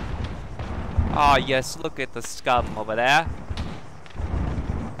 Ah, yes. Look at the scum over there.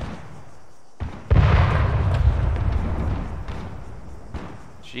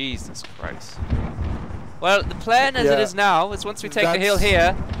 Jesus Christ. Well, the plan as it is now is once we take the hill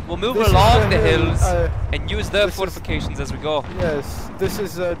here, we'll move along the hills and use their fortifications as we go. Yes, this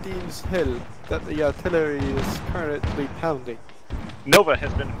is Dean's Hill that the artillery is currently pounding. Nova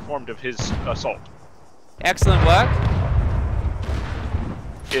has been informed of his assault. Excellent work.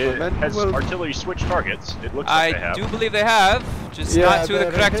 Has artillery switched targets? It looks like they have. I do believe they have, just not to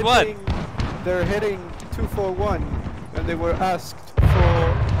the correct one. They're hitting 241, and they were asked for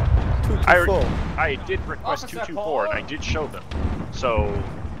 224. I did request 224, and I did show them. So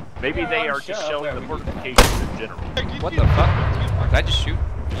maybe they are just showing the fortifications in general. What the fuck? Did I just shoot?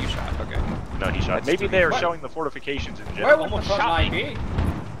 You shot. Okay. No, he shot. Maybe they are showing the fortifications in general. Almost shot me.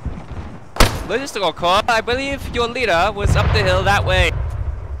 Logistical Corps, I believe your leader was up the hill that way.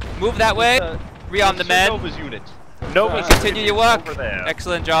 Move that way. Rearm the men. Nova's unit. Nova's continue your work. over there.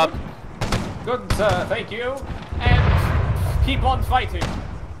 Excellent job. Good, sir. Thank you. And keep on fighting.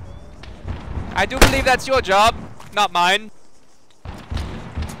 I do believe that's your job, not mine.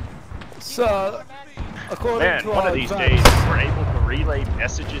 So, according Man, to one our of these advance- days, we're able to relay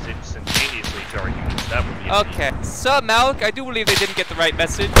messages instantaneously to our units. That would be amazing. Okay. Sir Malk, I do believe they didn't get the right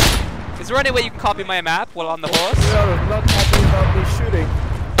message. Is there any way you can copy my map while on the horse? We are not happy about me shooting.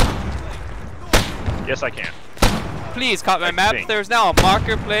 Yes, I can. Please copy my map. There's now a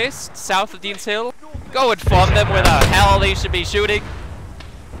marker placed south of Dean's Hill. Go inform them where the hell they should be shooting.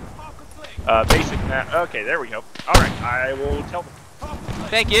 Basic map. Okay, there we go. Alright, I will tell them.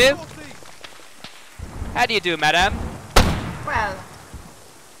 Thank you. How do you do, madam? Well,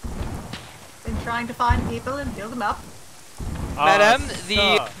 been trying to find people and build them up. Madam,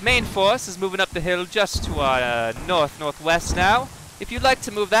 the main force is moving up the hill just to our northwest now. If you'd like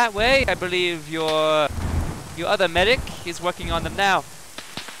to move that way, I believe your other medic is working on them now.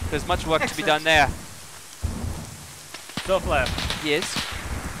 There's much work to be done there. So Flash. Yes.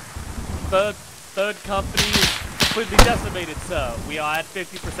 Third company is completely decimated, sir. We are at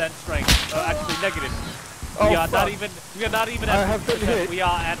 50% strength. Actually negative. We are not even at 50%. We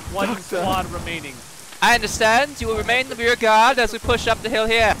are at one squad remaining. I understand. You will remain the rear guard as we push up the hill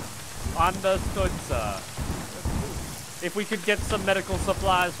here. Understood, sir. If we could get some medical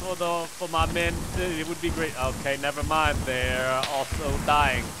supplies for my men, it would be great. Okay, never mind. They're also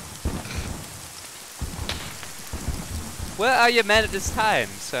dying. Where are your men at this time,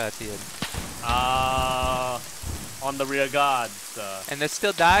 Sir Tien? On the rear guard, sir. And they're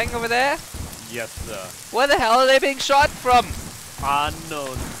still dying over there? Yes, sir. Where the hell are they being shot from?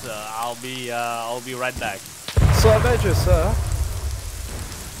 Unknown, sir. I'll be right back. Sir Major, sir.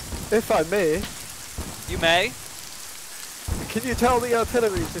 If I may. You may. Can you tell the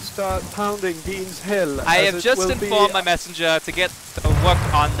artillery to start pounding Dean's Hill? I have just informed my messenger to get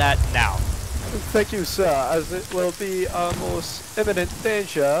work on that now. Thank you, sir, as it will be our most imminent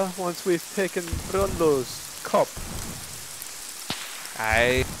danger once we've taken Brunlo's cop.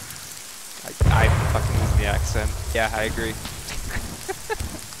 I fucking lose the accent. Yeah, I agree.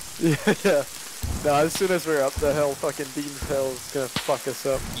 yeah. No, as soon as we're up the hill, fucking Dean's Hill is gonna fuck us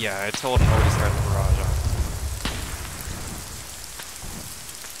up. Yeah, I told him already to start the barrage on.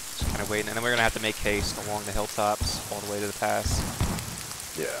 Just kind of waiting, and then we're gonna have to make haste along the hilltops all the way to the pass.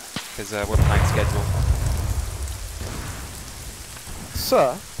 Yeah. Because we're behind schedule.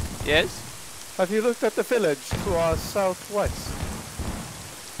 Sir? Yes? Have you looked at the village to our southwest?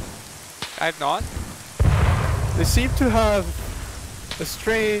 I've not. They seem to have a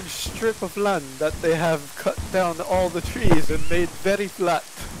strange strip of land that they have cut down all the trees and made very flat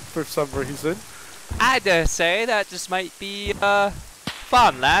for some reason. I dare say that just might be,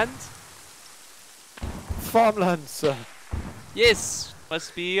 farmland. Farmland, sir. Yes.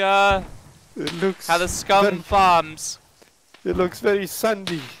 Must be, it looks how the scum farms. It looks very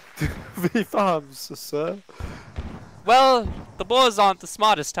sandy to be farms, sir. Well, the Boers aren't the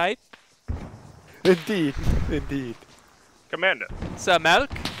smartest type. Indeed, indeed. Commander. Sir Melk,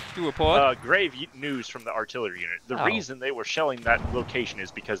 do report. Grave news from the artillery unit. The reason they were shelling that location is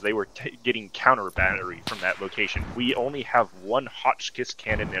because they were getting counter battery from that location. We only have one Hotchkiss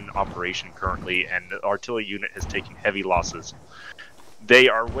cannon in operation currently, and the artillery unit has taken heavy losses. They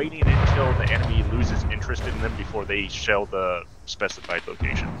are waiting until the enemy loses interest in them before they shell the specified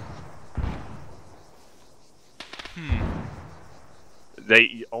location.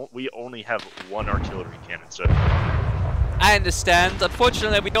 We only have one artillery cannon, sir. I understand.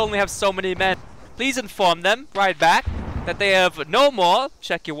 Unfortunately, we only have so many men. Please inform them, right back, that they have no more,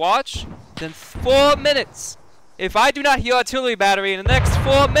 check your watch, than 4 minutes. If I do not hear artillery battery in the next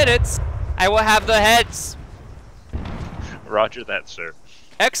 4 minutes, I will have their heads. Roger that, sir.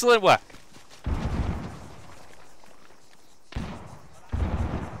 Excellent work.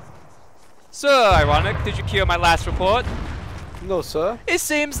 Sir Ironic, did you hear my last report? No, sir. It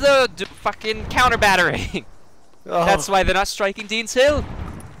seems they're fucking counter battery. That's why they're not striking Dean's Hill.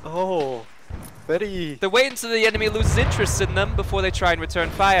 Oh, very... They're waiting until the enemy loses interest in them before they try and return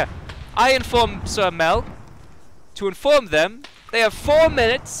fire. I informed Sir Mel to inform them they have 4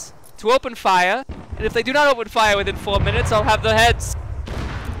 minutes to open fire, and if they do not open fire within 4 minutes, I'll have their heads.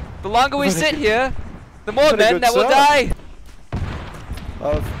 The longer we sit here, the more men that will die.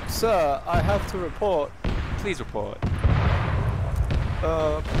 Sir, I have to report. Please report.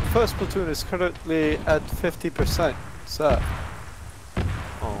 First platoon is currently at 50%, sir.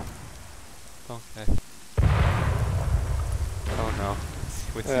 Oh. Okay. Oh no.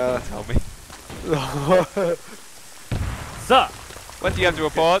 What's he gonna tell me? Sir! What do you have to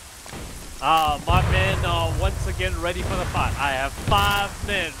report? My men are once again ready for the fight. I have 5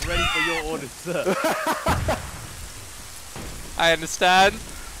 men ready for your orders, sir. I understand.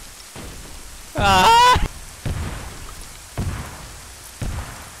 Ah!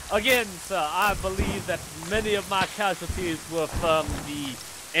 Again, sir, I believe that many of my casualties were from the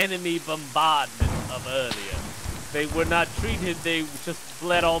enemy bombardment of earlier. They were not treated, they just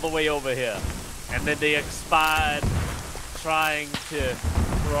fled all the way over here. And then they expired trying to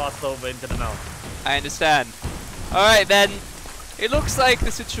cross over into the mountain. I understand. Alright then, it looks like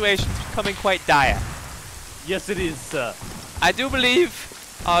the situation's becoming quite dire. Yes it is, sir. I do believe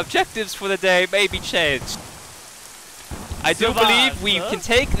our objectives for the day may be changed. I do believe we can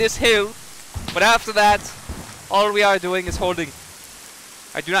take this hill, but after that, all we are doing is holding.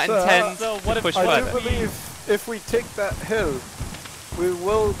 I do not intend to push further. I do believe if we take that hill, we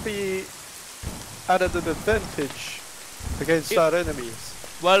will be at an advantage against our enemies.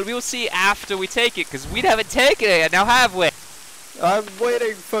 Well, we'll see after we take it, because we haven't taken it yet, now have we? I'm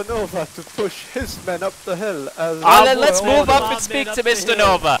waiting for Nova to push his men up the hill as Then let's move up and speak to Mr.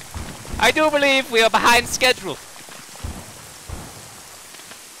 Nova. I do believe we are behind schedule.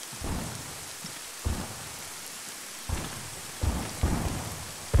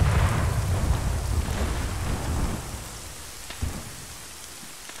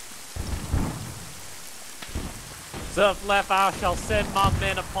 Sir Flap, I shall send my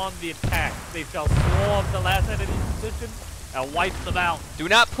men upon the attack. They shall swarm the last enemy position and wipe them out. Do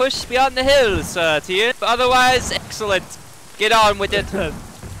not push beyond the hills, Sir Tier. Otherwise, excellent. Get on with it.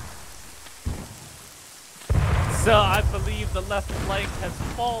 Sir, I believe the left flank has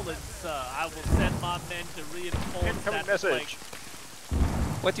fallen, sir. I will send my men to reinforce that flank.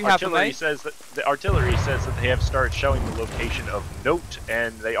 What do you have for me? The artillery says that they have started showing the location of Note,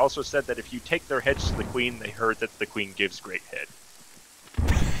 and they also said that if you take their heads to the Queen, they heard that the Queen gives great head.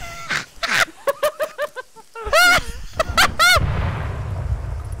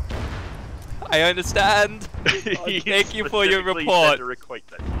 I understand. Thank you for your report. We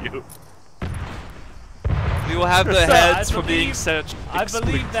will have the heads for being such. I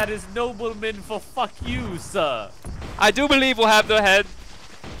believe that is nobleman for fuck you, sir. I do believe we'll have their head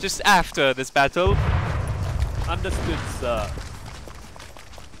just after this battle. Understood, sir.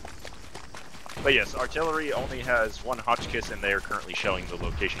 But yes, artillery only has one Hotchkiss, and they are currently showing the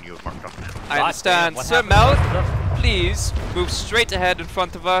location you have marked on the map. I understand. Sir Mel, please move straight ahead in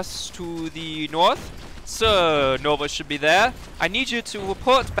front of us to the north. Sir Nova should be there. I need you to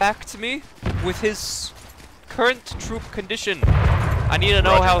report back to me with his current troop condition. I need to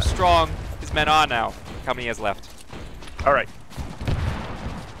know how strong his men are now. How many he has left. Alright.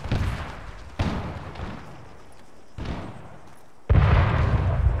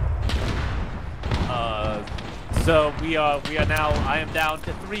 So we are now, I am down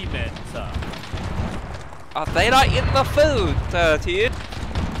to 3 men, sir. Are they not in the food, Tier?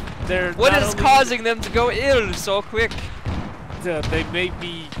 What is causing them to go ill so quick? They may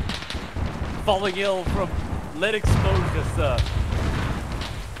be falling ill from lead exposure, sir.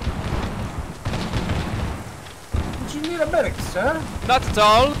 Would you need a medic, sir? Not at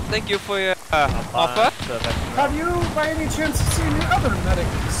all. Thank you for your offer. Have you, by any chance, seen the other medic,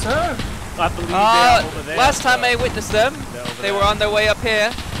 sir? I believe they are over there. Last time I witnessed them, they were on their way up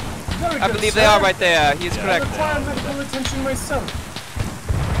here. I believe they are right there. He is correct. I require medical attention myself.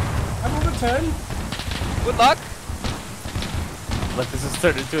 I will return. Good luck. Look, this is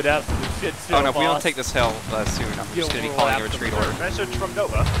turning into an absolute shit show. Oh no, if we don't take this hill soon, I'm just going to be calling a retreat order. Message from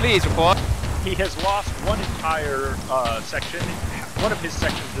Nova. Please report. He has lost one entire section. One of his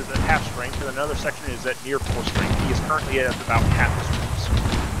sections is at half strength, and another section is at near full strength. He is currently at about half his troops.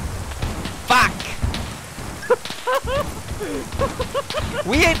 Fuck!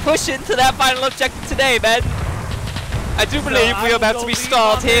 We ain't pushing to that final objective today, man. I do believe we are about to be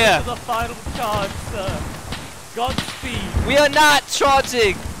stalled here. The final charge, sir. Godspeed. We are not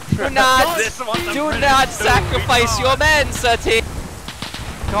charging. Do not sacrifice your men, Sir T.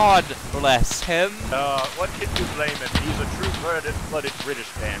 God bless him. What can you blame him? He's a true blooded British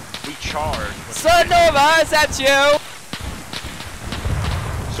man. We charge. Sir Nova, is that you?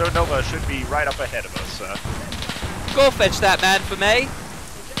 Sir Nova should be right up ahead of us. Go fetch that man for me.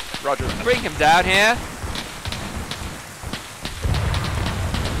 Roger. Bring him down here.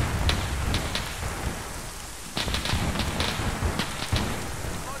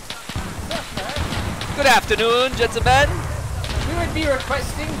 Good afternoon, gentlemen. We would be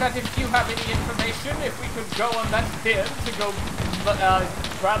requesting that if you have any information, if we could go on that hill to go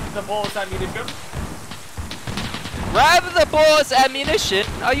grab the Boer's ammunition. Grab the Boer's ammunition?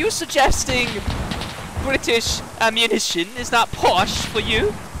 Are you suggesting British ammunition is not posh for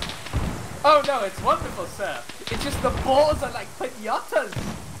you? Oh no, it's wonderful, sir. It's just the Boers are like pinatas.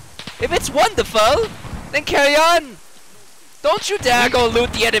 If it's wonderful, then carry on. Don't you dare go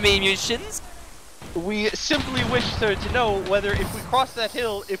loot the enemy munitions. We simply wish, sir, to know whether if we cross that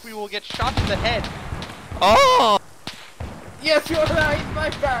hill, if we will get shot in the head. Oh! Yes, you're right, my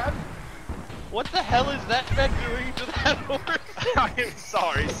bad. What the hell is that man doing to that horse? I am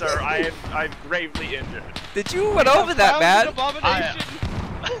sorry, sir. I'm gravely injured. Did you run over that man?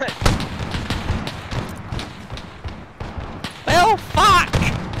 Well, fuck!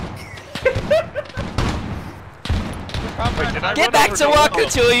 Wait, get back to work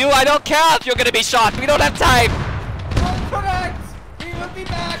until you. I don't care if you're gonna be shot. We don't have time. Correct. We will be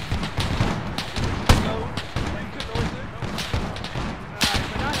back.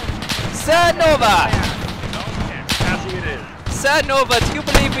 Sir Nova. It is. Sir Nova, do you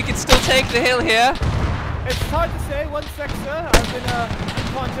believe we can still take the hill here? It's hard to say. One sec, sir. I've been in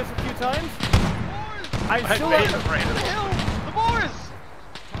contest a few times. I'm still The hill. The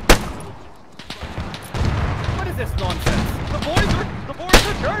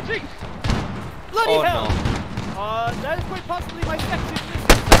Oh, hell? no. That is quite possibly my section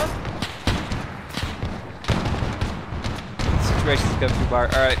mission, sir. Situation's going too far.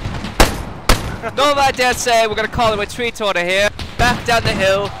 Alright. Nova, I dare say, we're gonna call a retreat order here. Back down the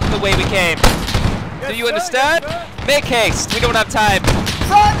hill the way we came. Do you understand? Make haste. We don't have time.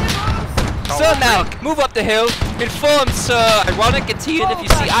 Sir Malk, move up the hill. Inform Sir Ironic and Tian if you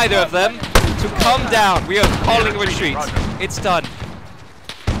see either of them to come down. We are calling a retreat. It's done.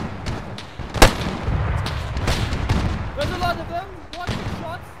 There's a lot of them. Watch your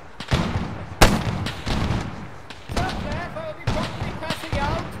shots. Not bad, I'll be probably passing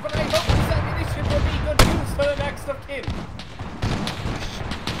out, but I hope this ammunition will be good news for the next of kin.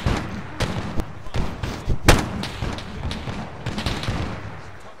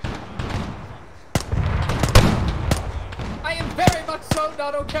 I am very much so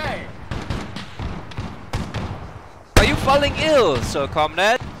not okay. Are you falling ill, Sir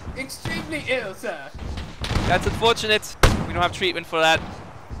Comrade? Extremely ill, sir. That's unfortunate. We don't have treatment for that.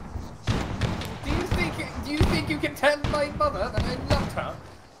 Do you think you can tell my mother that I loved her?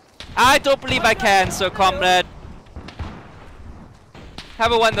 I don't believe I can, Sir Comrade.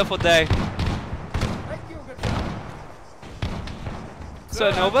 Have a wonderful day. Thank you, good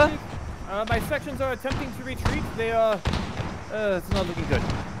Sir Nova? My sections are attempting to retreat. They are... it's not looking good.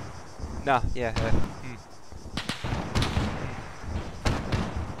 No, yeah.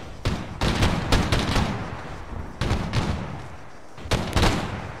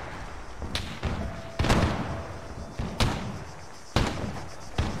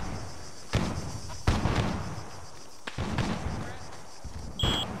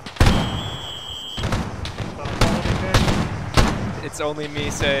 It's only me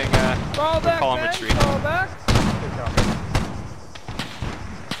saying, Fall back, call and man. retreat. Fall back.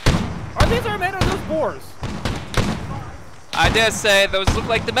 Are these our men or those Boers? I dare say those look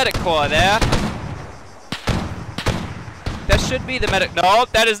like the medic corps there. That should be the medic. No,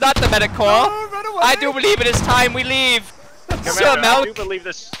 that is not the medic corps. No, run away. I do believe it is time we leave. Sir Commander, I do Malk, believe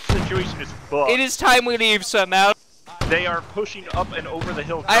this situation is fucked. it is time we leave, Sir Malk. They are pushing up and over the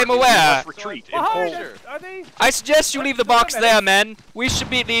hill. I am currently. We aware. must retreat. in Behind full- us. Are they? I suggest you leave the box there, men. We should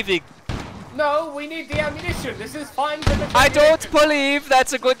be leaving. No, we need the ammunition. This is fine for the I don't believe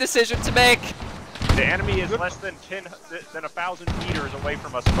that's a good decision to make. The enemy is less than 1,000 meters away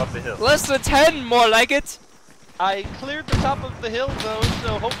from us above the hill. Less than 10, more like it. I cleared the top of the hill though,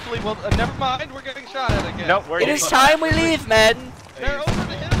 so hopefully we'll. Never mind, we're getting shot at again. No, we're It is time we leave, men. They're over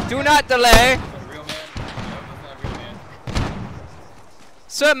the hill. Do not delay.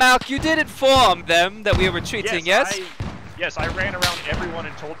 Sir Malk, you did inform them that we are retreating, yes? Yes, I ran around everyone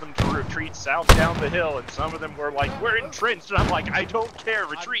and told them to retreat south down the hill, and some of them were like, "We're entrenched," and I'm like, "I don't care,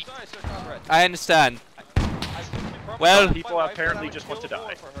 retreat." Sorry, Sir Conrad. I understand. Well, Some people apparently just want to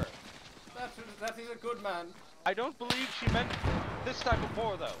die. That is a good man. I don't believe she meant this type of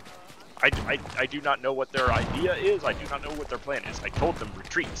war though. I do not know what their idea is. I do not know what their plan is. I told them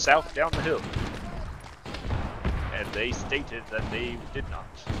retreat south down the hill, and they stated that they did not.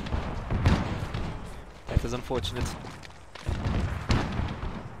 that is unfortunate.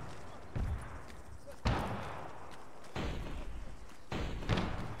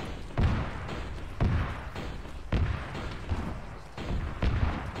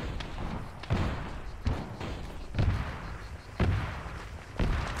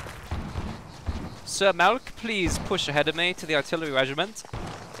 Sir Malk, please push ahead of me to the artillery regiment.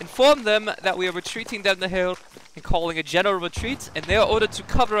 Inform them that we are retreating down the hill and calling a general retreat, and they are ordered to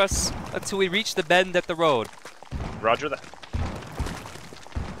cover us until we reach the bend at the road. Roger that.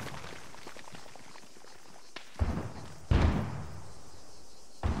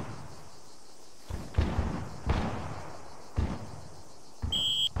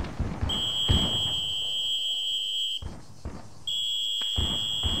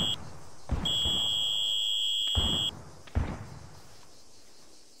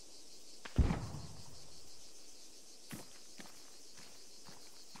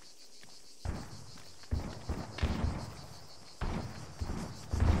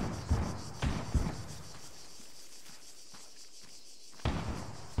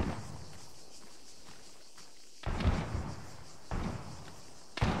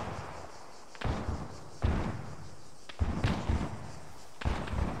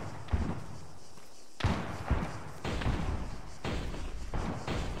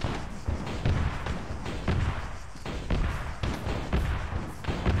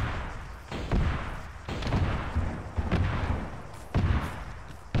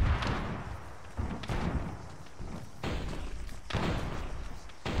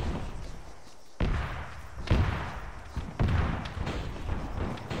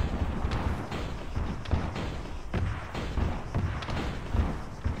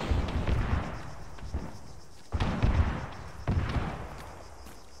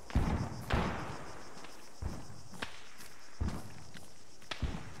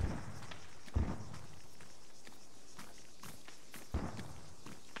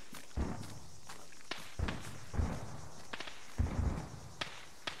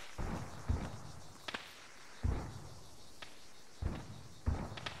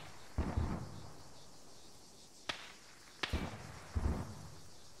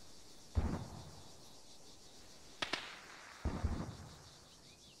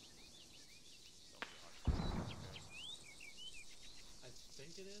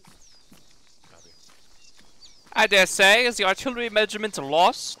 I dare say, is the artillery measurement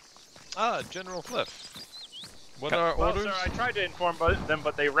lost? General Cliff. What are our Well, orders? sir, I tried to inform them,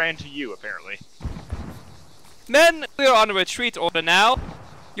 but they ran to you, apparently. Men, we are on a retreat order now.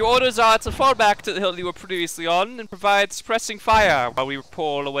 Your orders are to fall back to the hill you were previously on and provide suppressing fire while we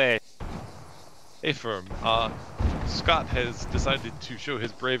pull away. Affirm. Scott has decided to show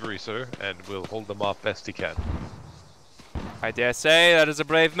his bravery, sir, and will hold them off best he can. I dare say that is a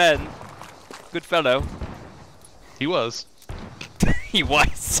brave man. Good fellow. He was. He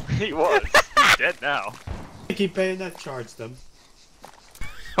was. He was. He's dead now. I think he bayonet charged them.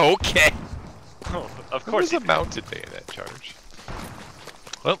 Okay. Oh, of It course. was a mounted bayonet charge.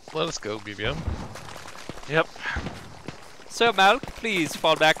 Well, let us go, BBM. Yep. Sir Malk, please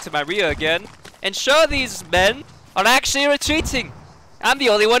fall back to my rear again and show these men are actually retreating. I'm the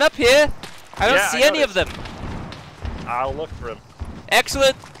only one up here. I don't see any of them. I'll look for him.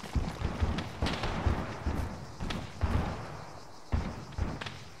 Excellent.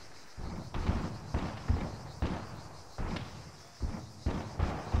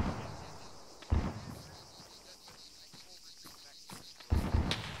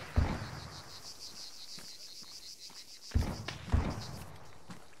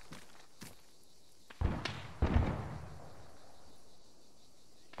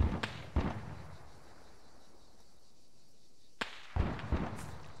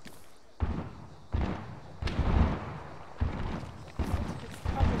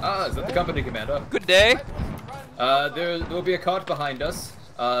 Is that the company commander? Good day. There will be a cart behind us.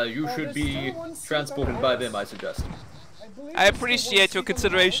 You should be transported by them, I suggest. I appreciate your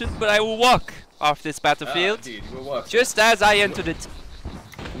consideration, but I will walk off this battlefield, Indeed, you will walk. just as I entered it.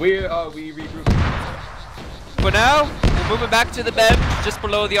 We regroup. For now, we're moving back to the bend, just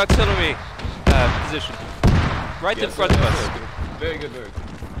below the artillery position. Right in front of us. Very good, very good.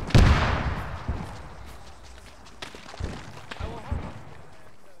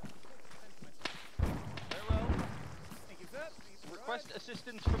 Request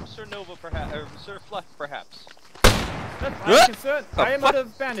assistance from Sir Nova, perhaps, or Sir Fluff, perhaps. I'm concerned. I am out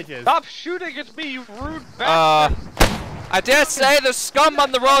of bandages. Stop shooting at me, you rude bastard! I dare say there's scum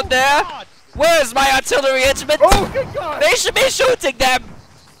on the road there. Where's my artillery instrument? Oh, good God! They should be shooting them.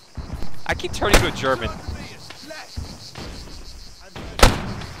 I keep turning to a German.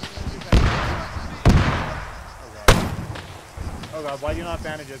 Oh God, why do you not have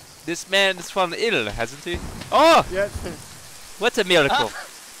bandages? This man is from ill, hasn't he? Oh! Yes. What a miracle.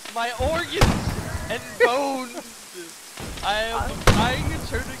 My organs and bones! I am buying a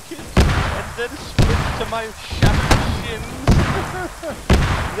tourniquet and then split to my shattered shins.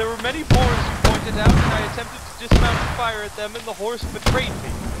 There were many Boers who pointed out, and I attempted to dismount and fire at them, and the horse betrayed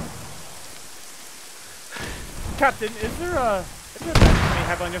me. Captain, is there a bandage you may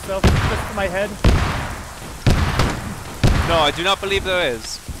have on yourself just to my head? No, I do not believe there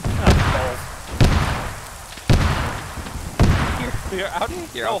is. You're out?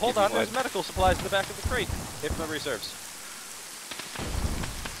 Here, Oh, I'll hold give you on. There's one. medical supplies in the back of the crate, if memory serves.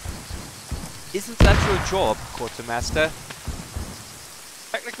 Isn't that your job, Quartermaster?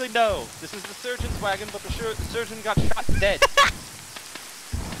 Technically, no. This is the surgeon's wagon, but the surgeon got shot dead.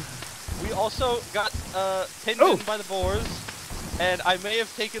 We also got pinned in by the Boers, and I may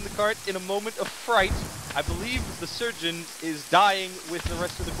have taken the cart in a moment of fright. I believe the surgeon is dying with the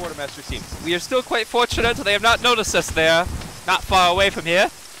rest of the quartermaster team. We are still quite fortunate they have not noticed us there. Not far away from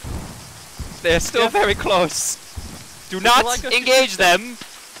here. They're still very close. Do not engage them.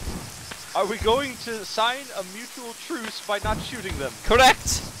 Are we going to sign a mutual truce by not shooting them?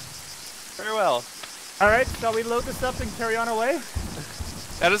 Correct. Very well. Alright, shall we load this up and carry on our way?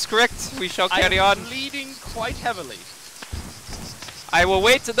 That is correct. We shall carry I'm on. bleeding quite heavily. I will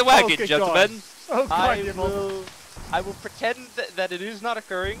wait in the wagon, good gentlemen. God. Oh, God, I will pretend that it is not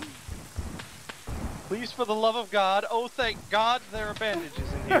occurring. Please, for the love of God. Oh, thank God there are bandages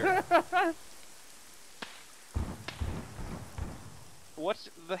in here. What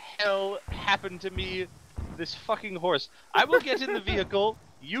the hell happened to me? This fucking horse. I will get in the vehicle.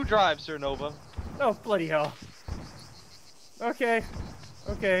 You drive, Sir Nova. Oh, bloody hell. Okay.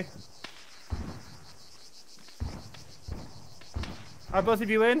 Okay. Are both of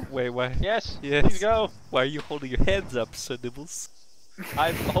you in? Wait, why? Yes, Yes. please go. Why are you holding your hands up, Sir Nibbles?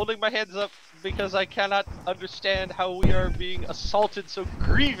 I'm holding my hands up because I cannot understand how we are being assaulted so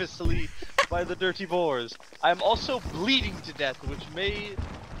grievously by the dirty Boers. I'm also bleeding to death, which may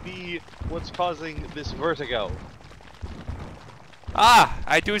be what's causing this vertigo. Ah,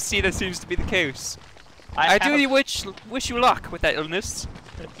 I do see that seems to be the case. I do wish you luck with that illness.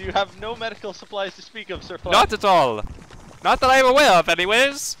 Do you have no medical supplies to speak of, Sir Flash? Not at all. Not that I'm aware of,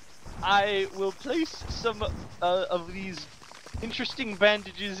 anyways. I will place some of these interesting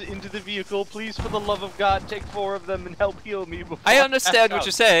bandages into the vehicle. Please, for the love of God, take 4 of them and help heal me before I understand what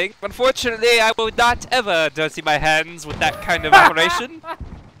you're saying. Unfortunately, I will not ever dirty my hands with that kind of operation.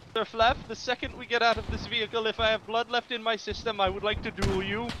 Sir Flaff, the second we get out of this vehicle, if I have blood left in my system, I would like to duel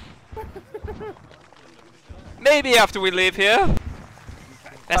you. Maybe after we leave here.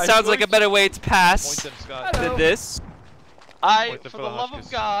 That sounds like a better way to pass than this. For the love of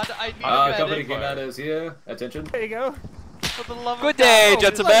God, I need a medic. Company King is here. Attention. There you go. For the love Good of day,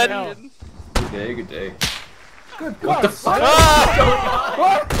 God, gentlemen. Good day, good day. Good What God. the fuck?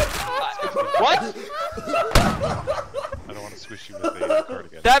 What? I don't want to squish you with a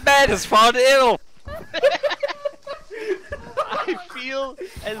cardigan. That man has fallen ill. I feel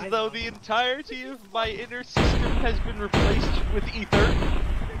as though the entirety of my inner system has been replaced with ether.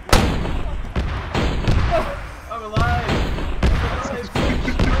 I'm alive!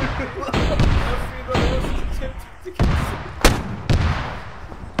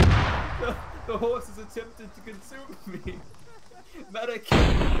 The horse has attempted to consume me. Medic!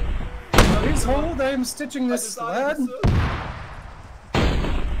 Please hold, I am stitching this lad.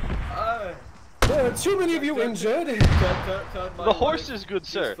 There are too many of you injured. The horses, good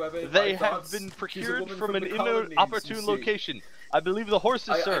sir. They have been procured from an inopportune location. I believe the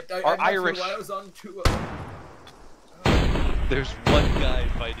horses, sir, are Irish. There's one guy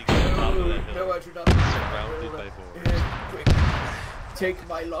fighting on top of that hill, No, I do not. surrounded by boars. Quick. Take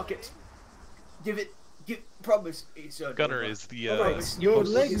my locket. Promise me, sir. Gunner is the Alright, your most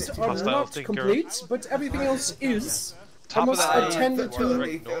legs are hostile not taken care of. complete, but everything else is. I Top of must that attend hill, to.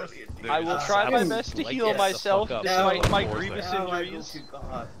 right north, I will there's try my saddles best to like heal this. myself Fuck up. despite my Boars grievous there. injuries.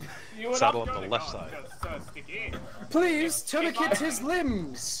 Saddle on the left side. Please tourniquet his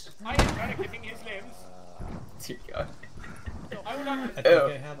limbs. I am tourniqueting his limbs. I think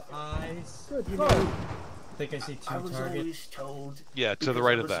I have eyes. Good I think I see 2 I was targets. always told. Yeah, to the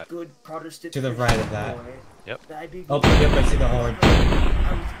right of that. Good Protestant To the right of that. Yep. Oh, yep, I see the horn.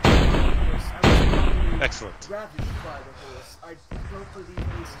 Excellent. Ravaged by the horse. I don't believe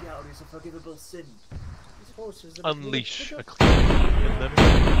bestiality is a forgivable sin. This horse is Unleash a clean in them.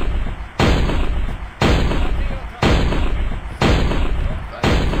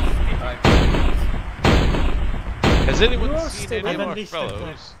 Has anyone seen any of our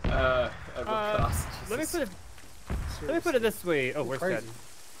fellows? Let me put it this way. Oh, where's Ted?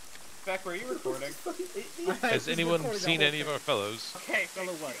 Beck, were you recording? Has anyone seen any of our fellows? Okay,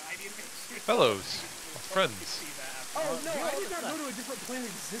 fellow what? Fellows, friends. Oh no, I did not go to a different plane of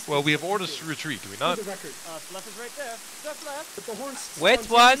existence. Well, we have orders to retreat, do we not? For the record. Left is right there. Just left. But the horse Wait,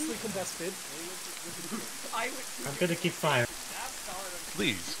 one. spontaneously combusted. I'm gonna keep firing.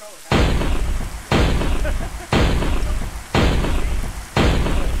 Please.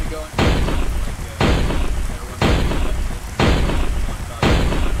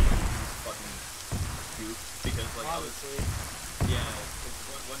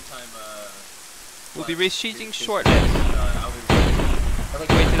 We'll be retreating shortly.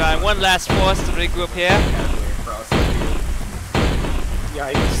 Waiting on one last force to regroup here.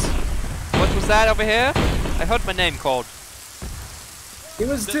 Yikes. What was that over here? I heard my name called. He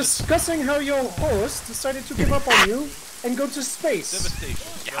was discussing how your horse decided to give up on you and go to space.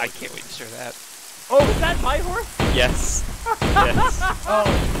 Yeah, I can't wait to share that. Oh, is that my horse? Yes. Yes.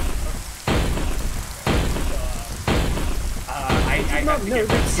 I not had to know get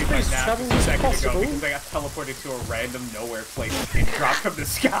that rescued by space Navzike travel a was second possible. ago because I got teleported to a random nowhere place and dropped from the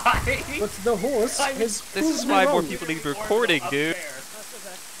sky. But the horse has This is proved me why more wrong. people need to be recording, dude.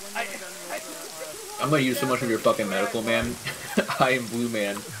 I'm gonna use so much of your fucking medical, man. I am Blue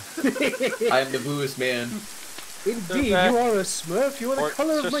Man. I am the bluest man. Indeed, you are a smurf. You are the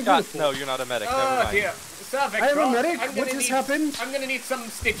color Sir of my Scott, uniform. no, you're not a medic. Never Oh mind. dear. Sir Victor, I am a medic. What has happened? I'm gonna need some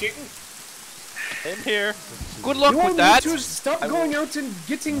stitching. In here. Good luck You all with that. need to stop going out and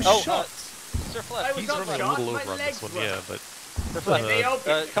getting Oh, shot. Sir Fleff, I was He's not running a shot, little my over on legs this one, were- yeah, but Sir Fleff, They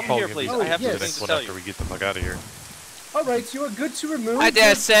open. come Paul here, can please. be Oh, I have the yes. something next to one tell after you. we get the fuck out of here. Alright, you are good to remove. I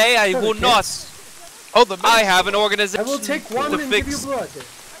dare say I will not. Oh, the I have an organization I will take one to and give you fix. blood.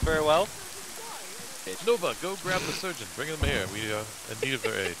 Very well. Nova, go grab the surgeon. Bring him here. We are in need of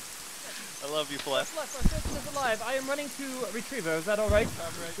their aid. I love you, Fleff. Our surgeon is alive. I am running to retrieve her. Is that all right?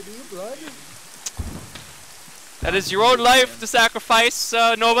 Give you blood. That is your own life to sacrifice,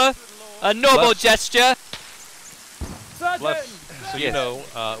 Nova. A noble gesture. Surgeon! Fleff, so you Yes. know,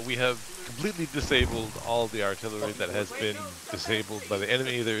 we have completely disabled all the artillery that has been disabled by the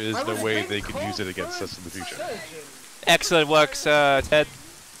enemy. There is no way they can use it against us in the future. Excellent work, Ted.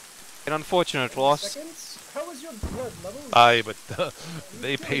 An unfortunate loss. Seconds? How was your blood level? Aye, but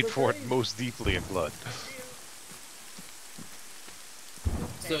they paid for it most deeply in blood.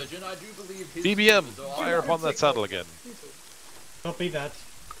 Surgeon, I do believe his DBM, team is fire upon that saddle again. Copy that.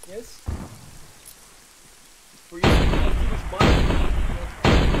 Yes. For you, you have too much money.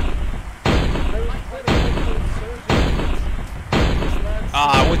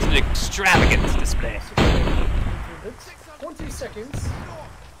 Ah, what an extravagant display. 20 seconds.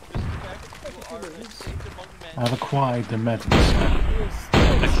 I've acquired the medal,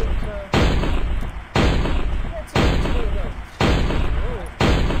 sir.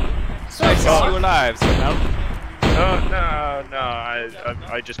 Nice to see you alive, somehow. No.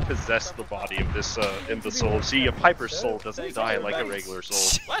 I just possessed the body of this imbecile. See, a Piper's soul doesn't die like a regular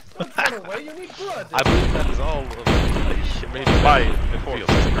soul. What? You need blood. I believe that is all of my feels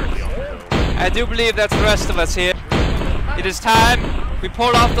currently on the hill. I do believe that's the rest of us here. It is time we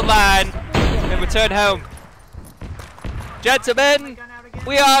pull off the line and return home. Gentlemen,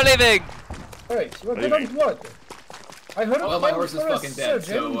 we are leaving. Alright, we're good on blood. I heard Well, my horse is fucking dead,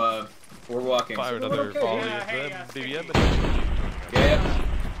 so we're walking. Fire another Okay. volley Yeah, at hey, them. stay BBM good.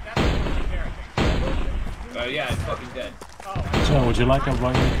 Yeah, it's fucking dead. So, would you like a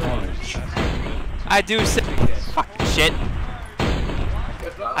royal carriage? I do say fucking shit.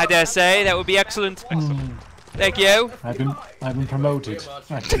 I dare say that would be excellent. Thank you. I've been promoted,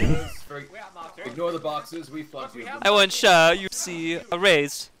 actually. Ignore the boxes, we fucked you. I want sure you see a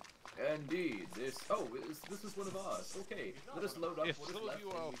raise. Indeed, this is one of ours. Okay, let us load up If what is some of left you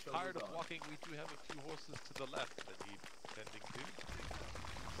and are we shall tired move of on. walking, we do have a few horses to the left that need tending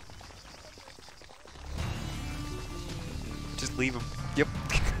to. Just leave him. Yep.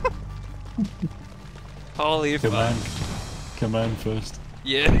 Holy fuck. Command first.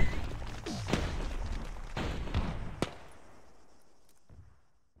 Yeah.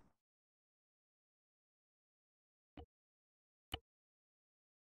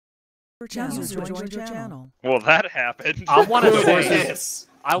 Well, that happened. I want to The say, horses-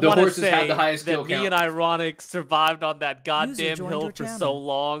 I the want to horses have say the highest that kill me count. and Ironic survived on that goddamn joined hill your for channel. so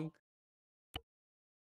long.